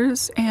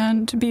downstairs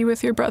and be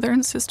with your brother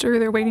and sister.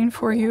 They're waiting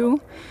for you.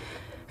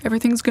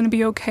 Everything's going to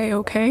be okay,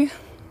 okay?"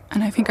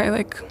 And I think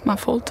I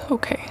muffled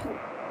okay.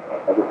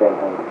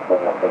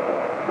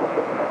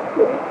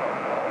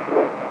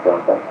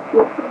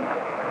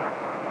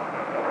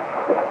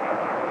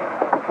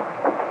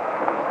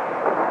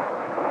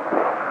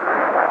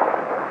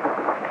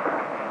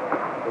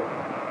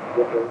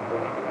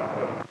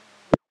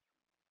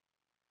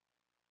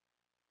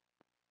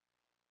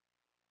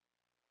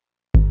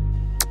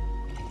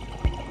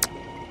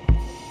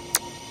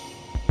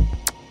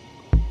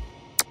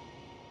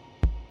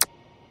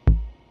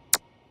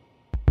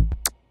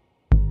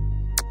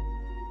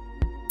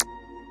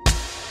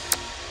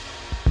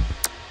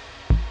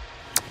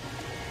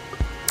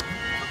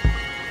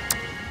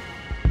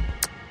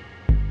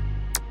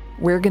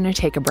 We're going to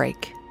take a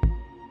break.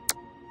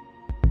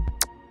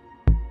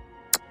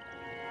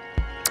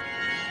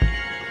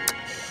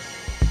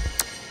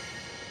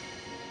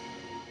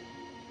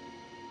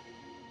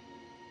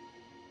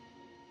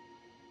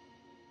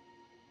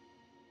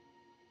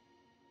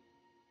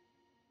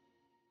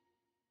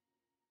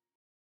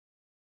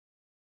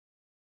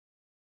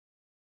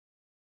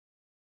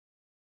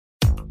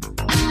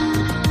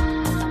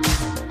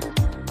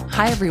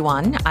 Hi,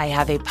 everyone. I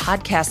have a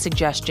podcast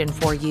suggestion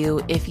for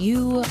you. If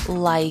you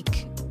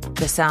like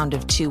the sound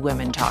of two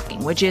women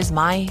talking, which is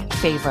my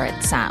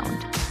favorite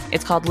sound,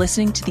 it's called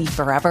Listening to the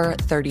Forever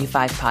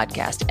 35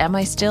 podcast. Am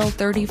I still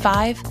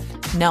 35?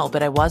 No,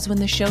 but I was when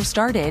the show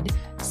started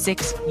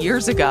 6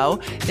 years ago.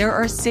 There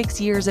are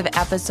 6 years of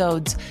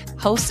episodes.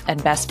 Hosts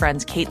and best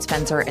friends Kate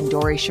Spencer and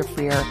Dori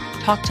Shafrir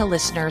talk to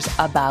listeners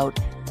about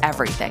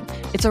everything.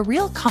 It's a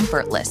real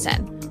comfort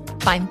listen.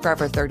 Find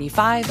Forever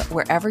 35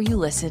 wherever you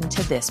listen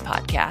to this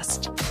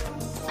podcast.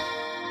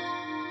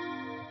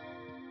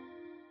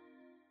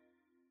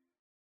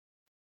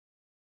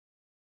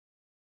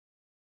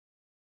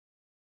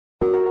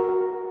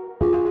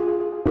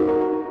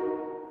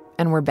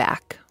 And we're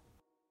back.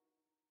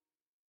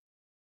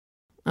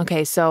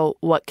 Okay, so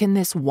what can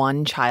this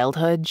one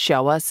childhood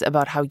show us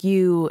about how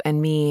you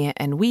and me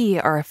and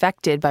we are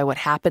affected by what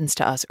happens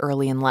to us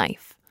early in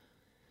life?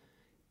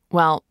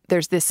 Well,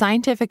 there's this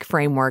scientific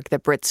framework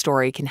that Britt's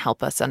story can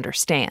help us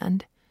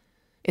understand.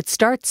 It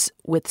starts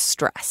with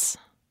stress.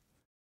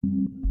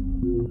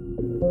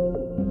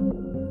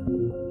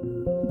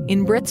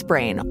 In Britt's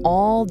brain,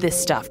 all this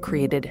stuff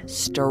created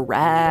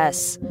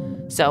stress.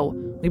 So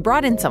we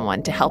brought in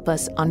someone to help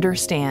us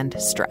understand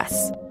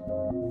stress.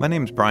 My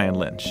name's Brian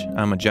Lynch.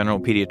 I'm a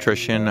general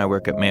pediatrician. I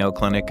work at Mayo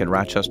Clinic in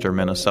Rochester,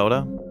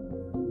 Minnesota.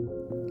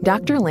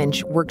 Dr.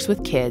 Lynch works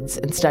with kids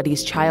and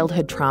studies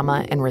childhood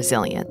trauma and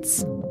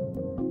resilience.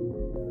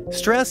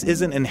 Stress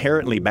isn't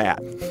inherently bad.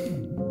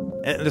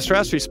 And the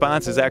stress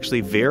response is actually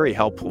very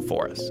helpful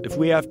for us. If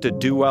we have to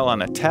do well on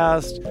a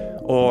test,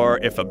 or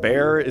if a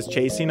bear is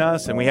chasing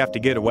us and we have to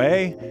get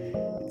away,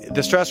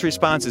 the stress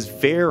response is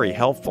very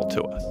helpful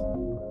to us.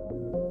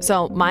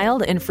 So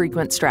mild and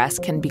frequent stress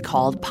can be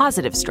called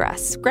positive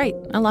stress. Great,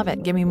 I love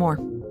it. Give me more.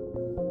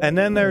 And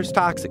then there's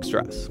toxic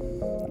stress.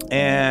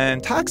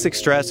 And toxic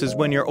stress is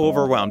when you're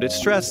overwhelmed. It's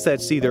stress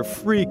that's either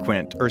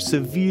frequent or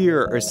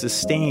severe or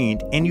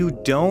sustained, and you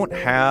don't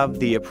have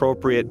the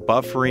appropriate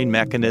buffering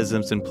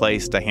mechanisms in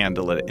place to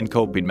handle it and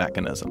coping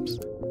mechanisms.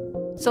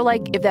 So,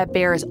 if that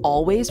bear is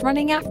always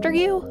running after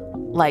you?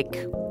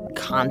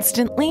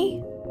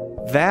 Constantly?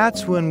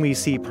 That's when we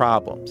see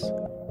problems.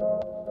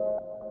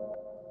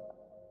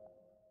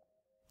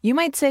 You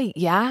might say,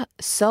 yeah,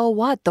 so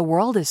what? The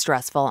world is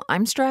stressful.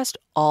 I'm stressed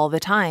all the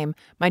time.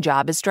 My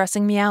job is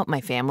stressing me out. My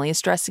family is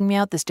stressing me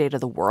out. The state of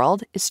the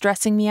world is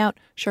stressing me out.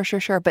 Sure.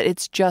 But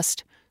it's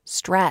just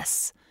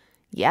stress.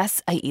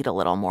 Yes, I eat a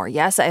little more.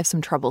 Yes, I have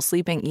some trouble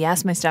sleeping.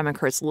 Yes, my stomach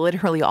hurts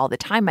literally all the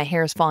time. My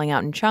hair is falling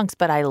out in chunks,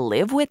 but I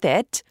live with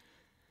it.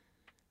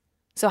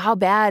 So how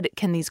bad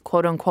can these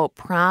quote-unquote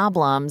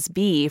problems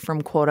be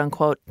from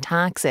quote-unquote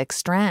toxic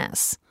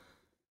stress?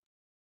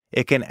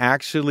 It can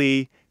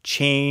actually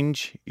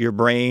change your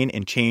brain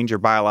and change your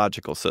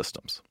biological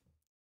systems.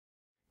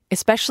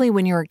 Especially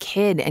when you're a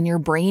kid and your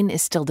brain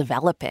is still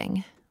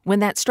developing. When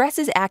that stress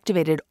is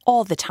activated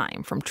all the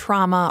time from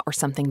trauma or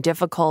something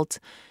difficult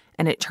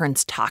and it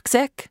turns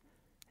toxic,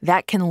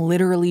 that can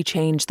literally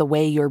change the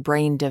way your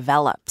brain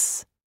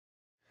develops.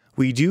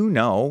 We do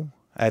know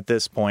at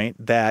this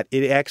point that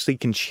it actually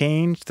can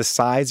change the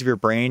size of your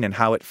brain and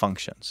how it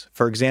functions.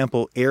 For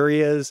example,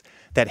 areas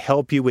that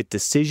help you with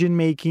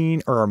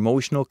decision-making or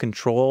emotional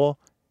control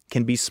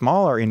can be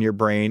smaller in your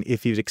brain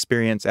if you've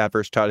experienced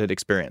adverse childhood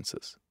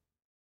experiences.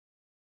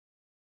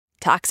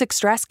 Toxic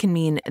stress can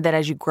mean that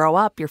as you grow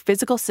up, your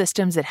physical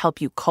systems that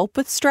help you cope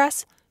with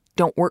stress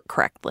don't work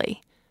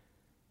correctly.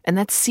 And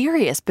that's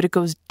serious, but it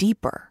goes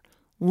deeper.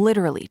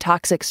 Literally,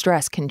 toxic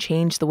stress can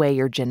change the way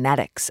your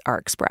genetics are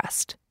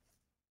expressed.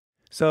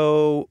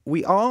 So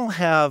we all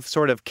have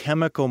sort of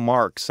chemical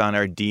marks on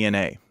our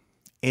DNA,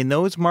 and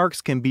those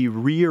marks can be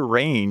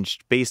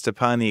rearranged based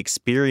upon the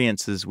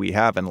experiences we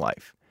have in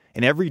life.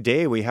 And every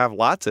day we have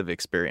lots of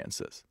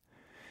experiences.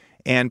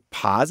 And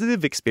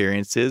positive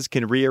experiences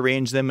can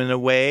rearrange them in a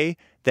way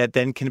that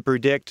then can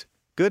predict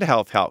good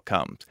health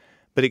outcomes.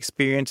 But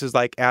experiences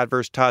like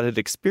adverse childhood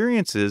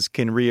experiences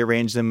can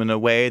rearrange them in a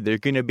way they're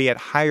going to be at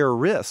higher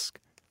risk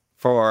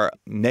for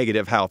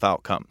negative health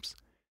outcomes.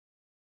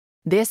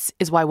 This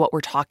is why what we're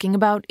talking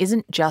about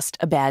isn't just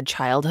a bad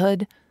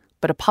childhood,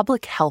 but a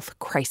public health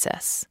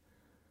crisis.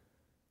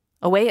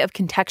 A way of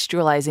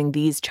contextualizing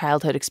these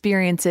childhood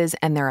experiences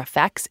and their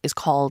effects is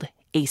called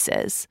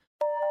ACEs,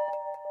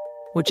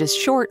 which is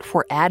short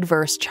for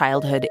Adverse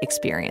Childhood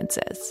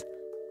Experiences.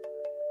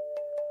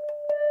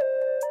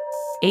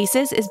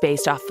 ACEs is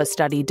based off a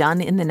study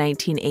done in the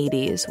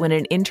 1980s when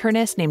an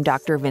internist named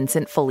Dr.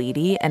 Vincent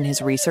Felitti and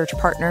his research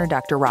partner,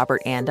 Dr.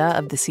 Robert Anda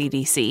of the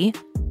CDC,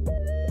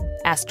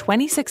 asked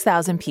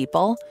 26,000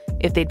 people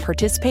if they'd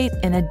participate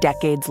in a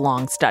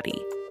decades-long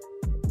study.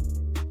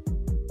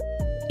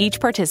 Each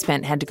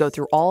participant had to go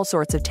through all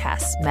sorts of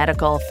tests,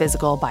 medical,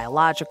 physical,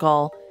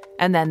 biological,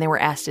 and then they were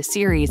asked a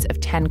series of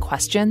 10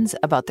 questions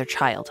about their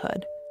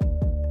childhood.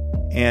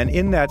 And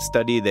in that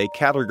study, they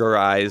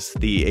categorized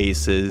the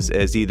ACEs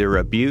as either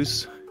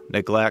abuse,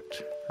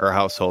 neglect, or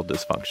household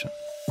dysfunction.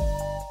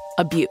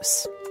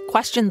 Abuse.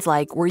 Questions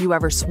like, were you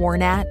ever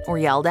sworn at or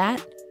yelled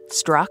at,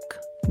 struck,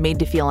 made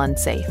to feel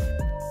unsafe?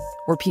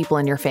 Were people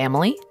in your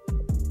family?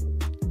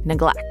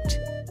 Neglect.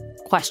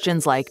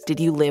 Questions like, did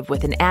you live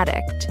with an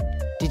addict?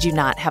 Did you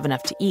not have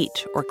enough to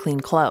eat or clean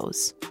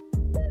clothes?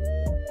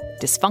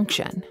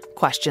 Dysfunction.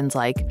 Questions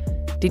like,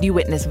 did you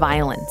witness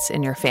violence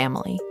in your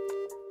family?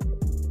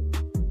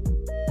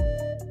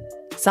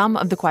 Some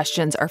of the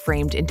questions are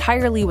framed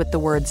entirely with the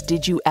words,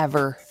 did you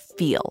ever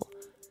feel?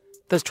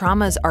 Those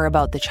traumas are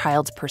about the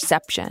child's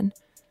perception,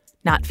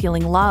 not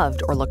feeling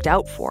loved or looked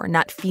out for,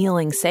 not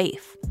feeling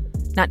safe,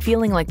 not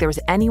feeling like there was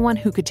anyone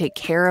who could take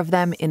care of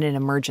them in an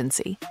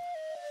emergency.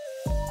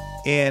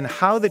 And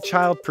how the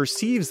child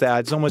perceives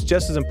that is almost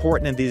just as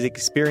important as the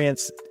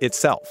experience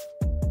itself.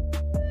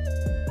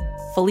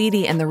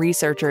 Felitti and the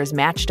researchers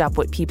matched up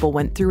what people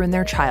went through in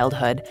their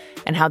childhood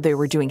and how they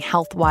were doing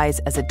health-wise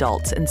as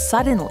adults, and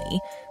suddenly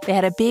they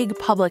had a big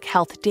public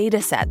health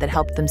data set that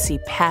helped them see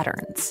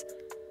patterns.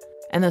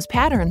 And those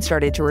patterns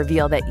started to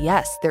reveal that,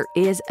 yes, there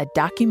is a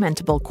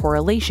documentable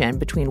correlation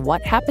between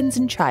what happens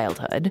in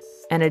childhood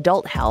and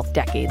adult health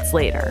decades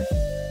later.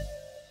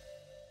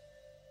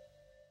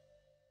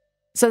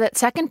 So that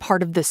second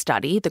part of the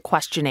study, the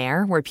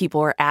questionnaire, where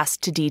people were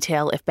asked to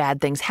detail if bad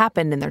things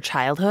happened in their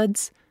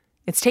childhoods,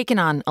 it's taken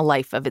on a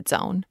life of its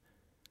own.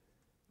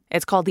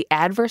 It's called the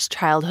Adverse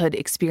Childhood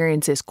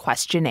Experiences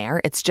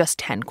Questionnaire. It's just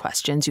 10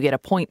 questions. You get a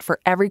point for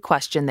every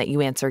question that you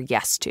answer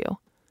yes to.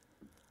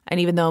 And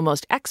even though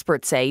most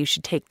experts say you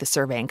should take the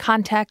survey in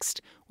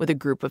context, with a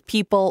group of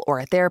people or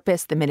a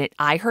therapist, the minute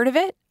I heard of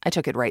it, I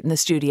took it right in the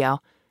studio.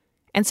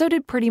 And so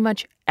did pretty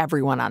much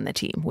everyone on the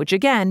team, which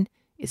again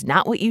is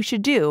not what you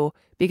should do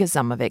because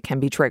some of it can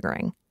be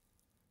triggering.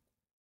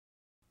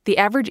 The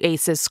average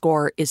ACEs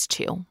score is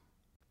 2.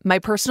 My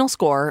personal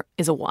score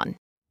is a 1.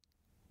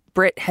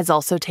 Britt has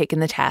also taken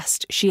the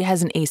test. She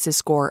has an ACEs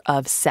score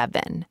of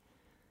 7.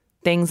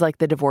 Things like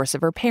the divorce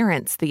of her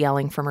parents, the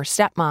yelling from her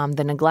stepmom,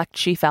 the neglect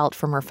she felt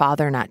from her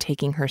father not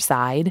taking her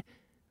side,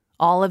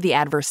 all of the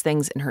adverse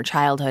things in her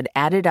childhood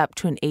added up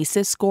to an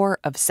ACEs score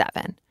of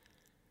 7.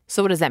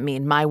 So what does that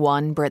mean? My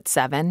 1, Britt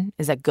 7.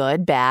 Is that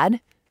good, bad?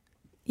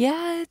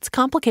 Yeah, it's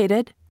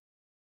complicated.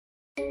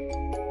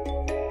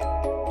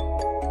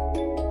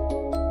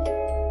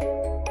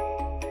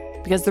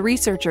 Because the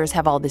researchers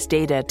have all this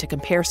data to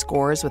compare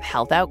scores with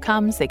health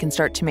outcomes, they can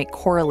start to make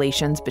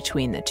correlations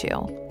between the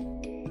two.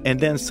 And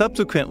then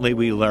subsequently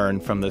we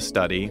learned from the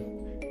study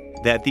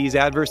that these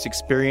adverse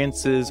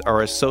experiences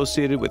are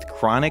associated with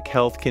chronic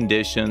health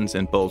conditions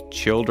in both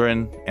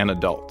children and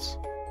adults.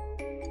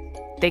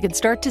 They could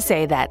start to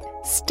say that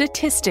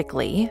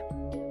statistically,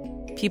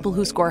 people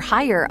who score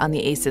higher on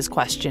the ACEs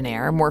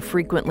questionnaire more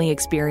frequently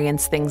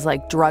experience things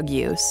like drug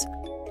use,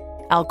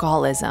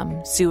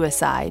 alcoholism,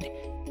 suicide,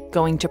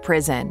 going to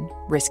prison,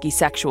 risky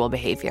sexual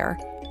behavior.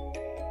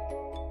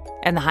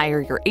 And the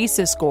higher your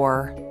ACEs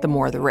score, the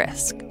more the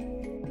risk.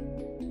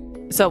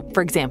 So,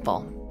 for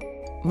example,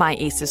 my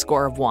ACEs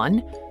score of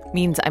 1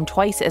 means I'm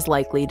twice as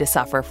likely to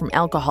suffer from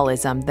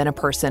alcoholism than a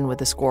person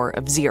with a score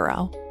of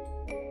 0.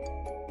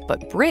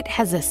 But Britt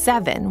has a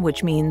 7,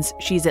 which means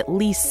she's at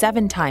least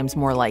 7 times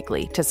more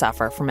likely to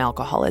suffer from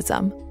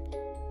alcoholism.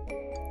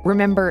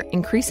 Remember,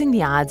 increasing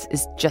the odds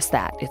is just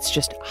that. It's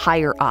just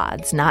higher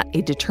odds, not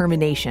a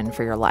determination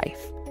for your life.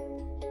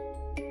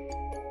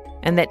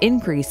 And that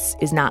increase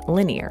is not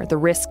linear. The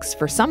risks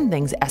for some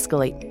things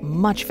escalate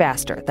much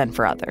faster than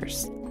for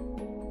others.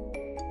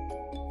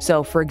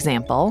 So, for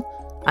example,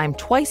 I'm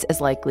twice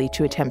as likely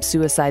to attempt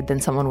suicide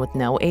than someone with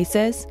no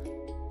ACEs,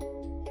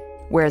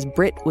 whereas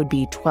Britt would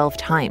be 12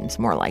 times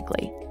more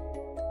likely.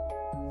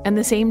 And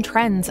the same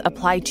trends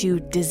apply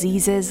to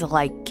diseases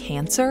like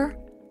cancer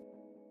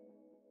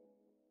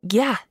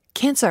Yeah,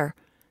 cancer.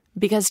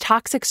 Because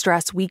toxic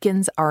stress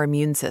weakens our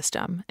immune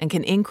system and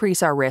can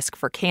increase our risk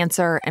for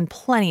cancer and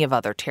plenty of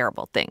other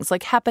terrible things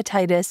like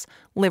hepatitis,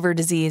 liver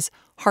disease,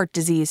 heart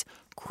disease,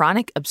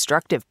 chronic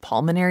obstructive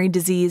pulmonary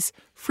disease,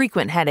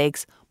 frequent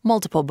headaches,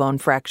 multiple bone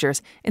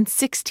fractures, and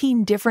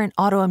 16 different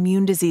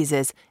autoimmune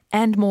diseases,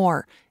 and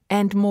more,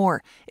 and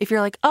more. If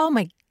you're like, oh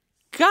my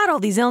God, all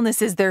these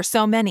illnesses, there's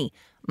so many.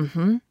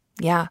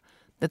 Yeah,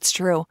 that's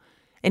true.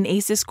 An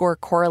ACEs score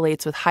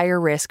correlates with higher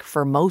risk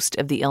for most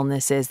of the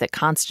illnesses that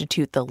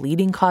constitute the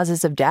leading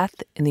causes of death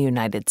in the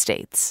United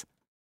States.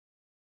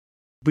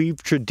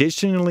 We've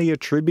traditionally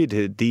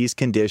attributed these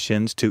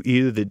conditions to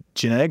either the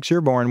genetics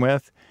you're born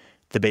with,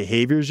 the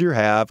behaviors you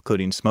have,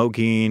 including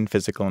smoking,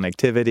 physical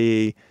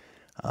inactivity,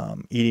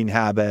 eating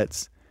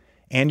habits,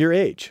 and your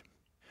age.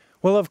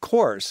 Well, of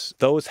course,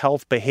 those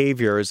health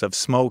behaviors of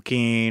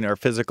smoking or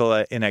physical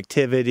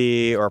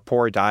inactivity or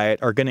poor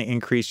diet are going to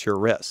increase your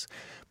risk.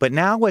 But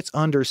now what's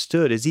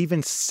understood is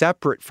even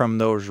separate from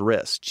those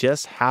risks,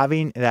 just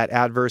having that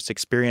adverse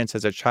experience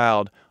as a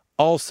child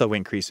also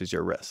increases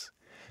your risk.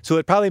 So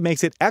it probably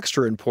makes it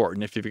extra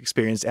important if you've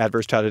experienced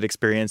adverse childhood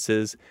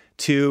experiences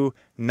to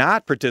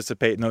not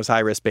participate in those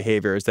high-risk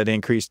behaviors that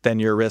increase then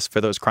your risk for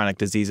those chronic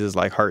diseases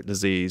like heart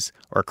disease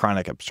or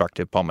chronic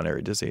obstructive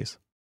pulmonary disease.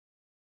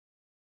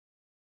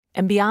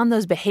 And beyond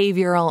those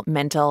behavioral,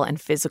 mental, and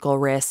physical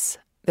risks,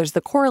 there's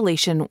the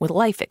correlation with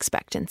life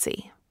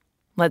expectancy.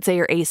 Let's say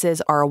your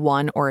ACEs are a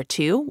 1 or a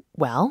 2.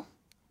 Well,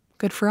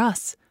 good for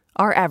us.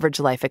 Our average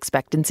life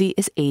expectancy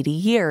is 80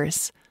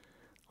 years.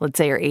 Let's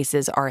say your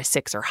ACEs are a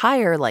 6 or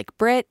higher, like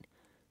Britt.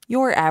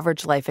 Your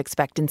average life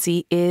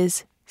expectancy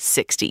is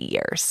 60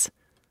 years.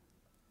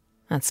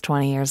 That's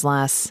 20 years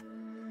less.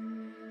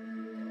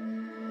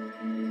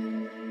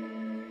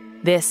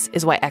 This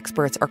is why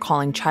experts are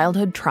calling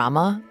childhood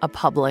trauma a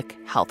public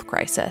health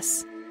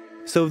crisis.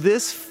 So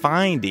this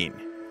finding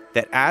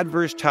that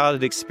adverse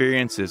childhood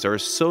experiences are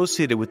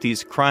associated with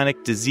these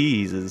chronic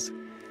diseases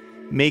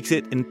makes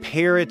it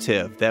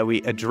imperative that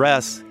we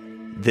address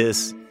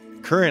this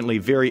currently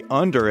very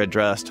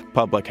under-addressed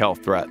public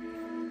health threat.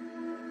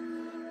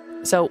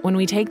 So when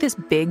we take this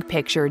big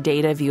picture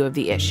data view of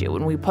the issue,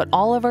 when we put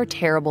all of our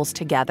terribles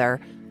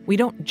together, we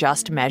don't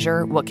just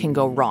measure what can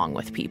go wrong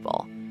with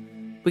people.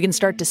 We can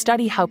start to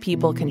study how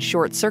people can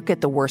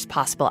short-circuit the worst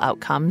possible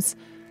outcomes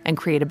and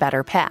create a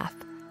better path.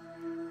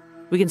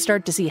 We can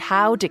start to see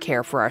how to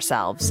care for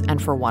ourselves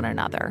and for one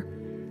another,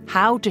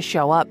 how to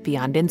show up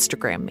beyond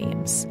Instagram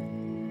memes.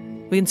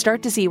 We can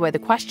start to see why the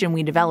question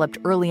we developed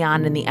early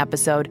on in the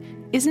episode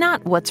is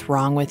not what's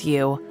wrong with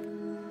you,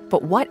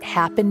 but what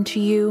happened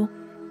to you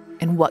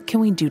and what can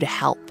we do to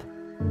help.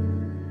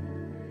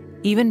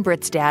 Even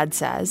Britt's dad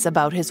says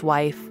about his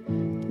wife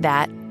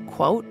that,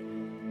 quote,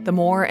 "The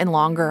more and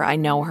longer I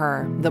know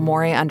her, the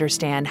more I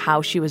understand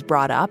how she was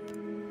brought up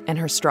and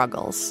her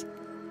struggles."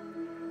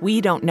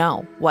 We don't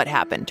know what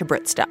happened to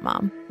Britt's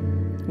stepmom.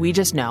 We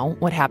just know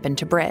what happened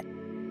to Britt.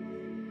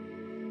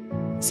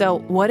 So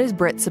what is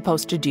Britt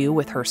supposed to do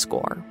with her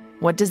score?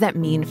 What does that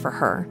mean for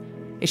her?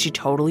 Is she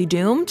totally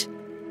doomed?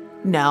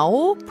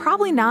 No,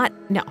 probably not.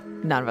 No,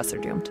 none of us are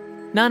doomed.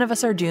 None of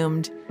us are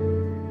doomed.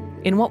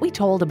 In what we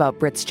told about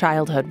Britt's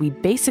childhood, we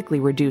basically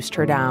reduced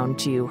her down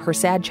to her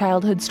sad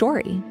childhood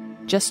story.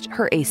 Just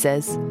her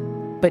ACEs.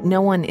 But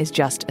no one is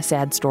just a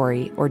sad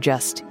story or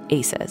just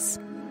ACEs.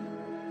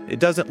 It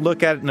doesn't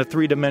look at it in a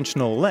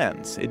three-dimensional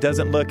lens. It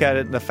doesn't look at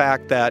it in the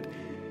fact that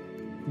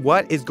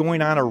what is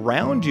going on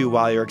around you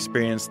while you're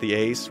experiencing the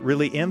ACE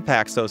really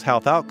impacts those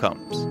health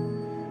outcomes.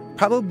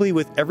 Probably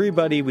with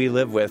everybody we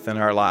live with in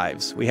our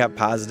lives, we have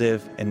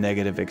positive and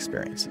negative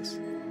experiences.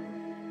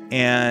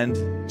 And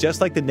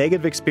just like the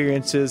negative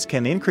experiences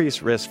can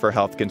increase risk for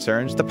health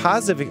concerns, the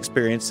positive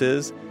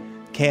experiences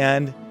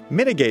can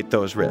mitigate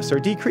those risks or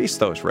decrease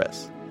those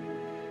risks.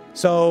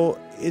 So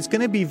it's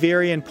going to be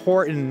very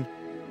important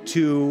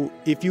to,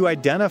 if you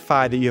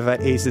identify that you've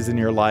had ACEs in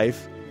your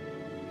life,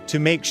 to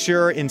make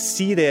sure and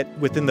see it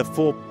within the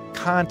full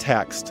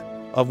context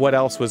of what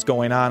else was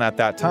going on at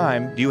that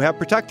time. Do you have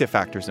protective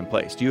factors in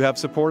place? Do you have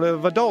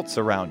supportive adults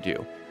around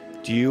you?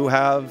 Do you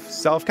have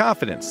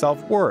self-confidence,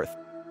 self-worth?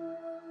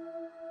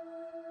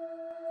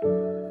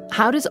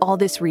 How does all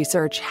this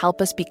research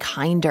help us be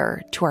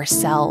kinder to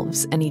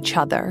ourselves and each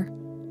other,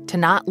 to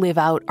not live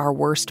out our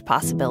worst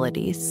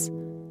possibilities?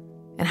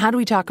 And how do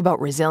we talk about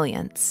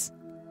resilience?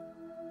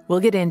 We'll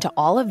get into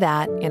all of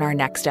that in our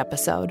next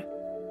episode.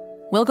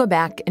 We'll go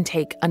back and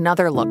take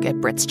another look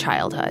at Britt's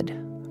childhood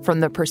from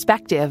the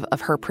perspective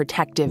of her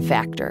protective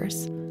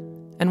factors.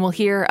 And we'll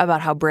hear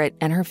about how Britt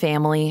and her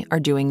family are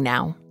doing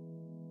now.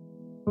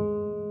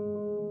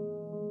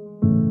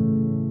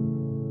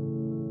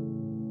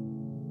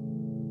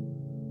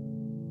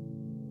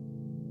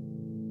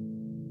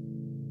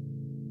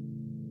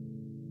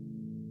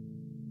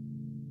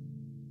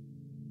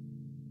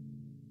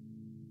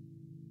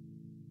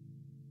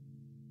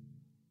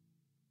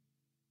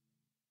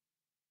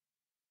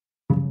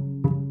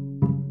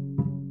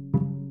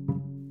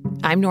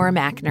 I'm Nora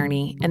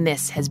McInerney, and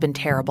this has been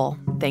Terrible.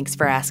 Thanks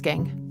for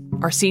asking.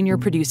 Our senior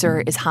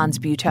producer is Hans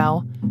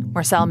Butow.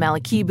 Marcel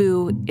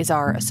Malakibu is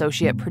our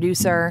associate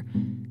producer.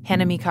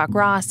 Hannah Meacock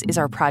Ross is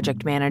our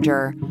project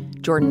manager.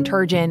 Jordan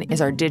Turgeon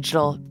is our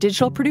digital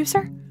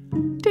producer?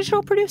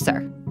 Digital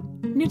producer.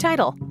 New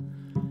title.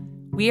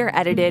 We are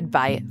edited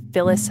by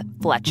Phyllis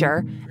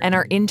Fletcher, and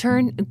our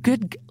intern,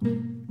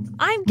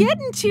 I'm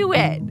getting to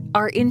it.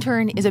 Our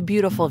intern is a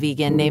beautiful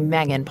vegan named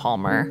Megan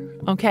Palmer,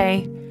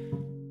 okay?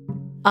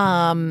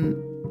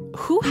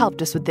 Who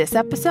helped us with this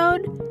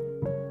episode?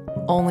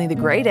 Only the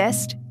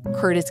greatest,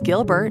 Curtis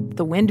Gilbert,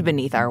 The Wind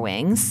Beneath Our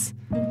Wings.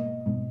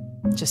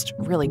 Just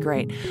really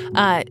great.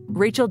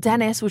 Rachel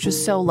Dennis, which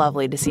was so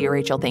lovely to see you,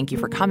 Rachel. Thank you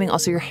for coming.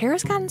 Also, your hair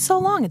has gotten so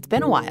long. It's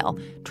been a while.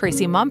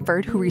 Tracy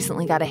Mumford, who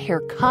recently got a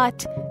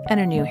haircut and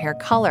a new hair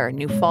color.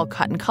 New fall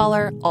cut and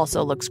color.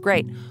 Also looks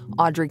great.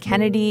 Audrey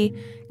Kennedy,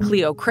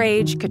 Cleo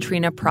Crage,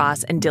 Katrina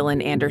Pross, and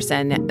Dylan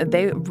Anderson.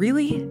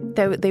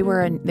 They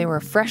were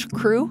a fresh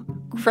crew,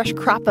 fresh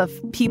crop of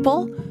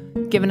people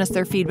giving us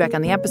their feedback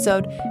on the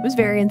episode. It was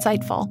very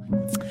insightful.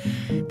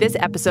 This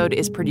episode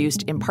is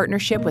produced in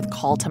partnership with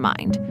Call to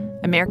Mind,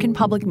 American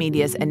Public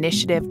Media's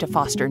initiative to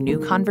foster new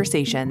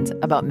conversations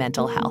about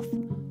mental health.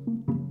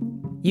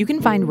 You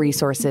can find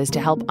resources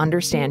to help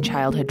understand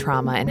childhood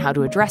trauma and how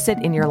to address it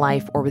in your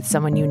life or with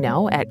someone you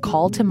know at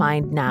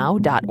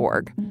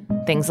calltomindnow.org.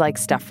 Things like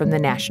stuff from the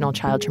National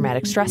Child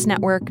Traumatic Stress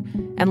Network,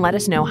 and let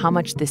us know how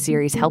much this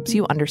series helps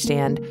you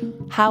understand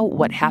how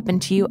what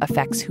happened to you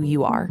affects who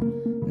you are.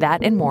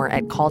 That and more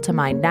at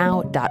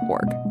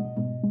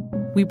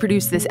calltomindnow.org. We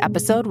produce this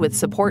episode with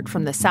support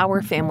from the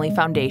Sauer Family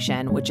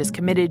Foundation, which is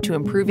committed to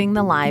improving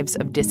the lives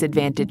of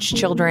disadvantaged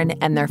children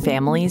and their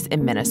families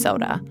in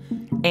Minnesota,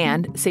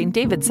 and St.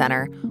 David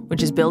Center,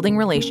 which is building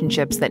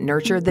relationships that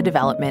nurture the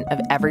development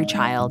of every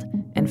child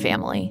and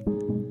family.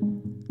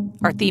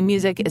 Our theme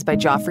music is by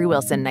Joffrey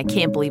Wilson, and I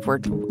can't believe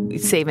we're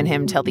saving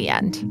him till the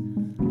end.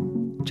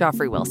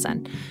 Joffrey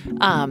Wilson.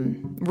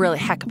 Really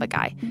heck of a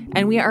guy.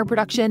 And we are a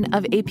production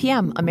of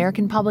APM,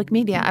 American Public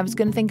Media. I was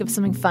going to think of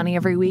something funny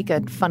every week,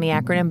 a funny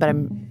acronym, but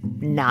I'm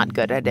not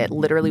good at it.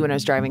 Literally, when I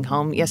was driving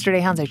home yesterday,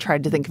 Hans, I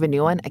tried to think of a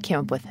new one. I came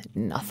up with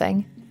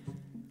nothing.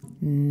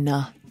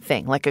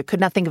 Nothing. Like, I could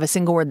not think of a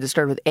single word that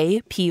started with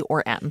A, P,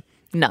 or M.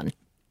 None.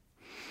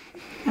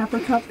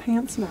 Apricot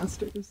Pants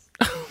Masters.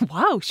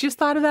 Wow, she just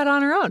thought of that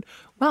on her own.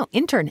 Wow,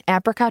 intern,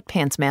 Apricot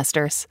Pants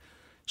Masters.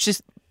 She's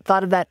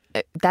thought of that.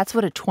 That's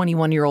what a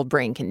 21-year-old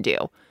brain can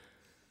do.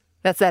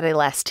 That's that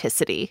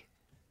elasticity.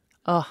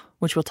 Oh,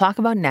 which we'll talk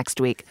about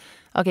next week.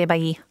 Okay,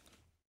 bye.